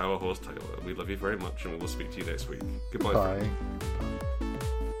Chris Powerhorse Taylor. We love you very much, and we will speak to you next week. Goodbye. Bye.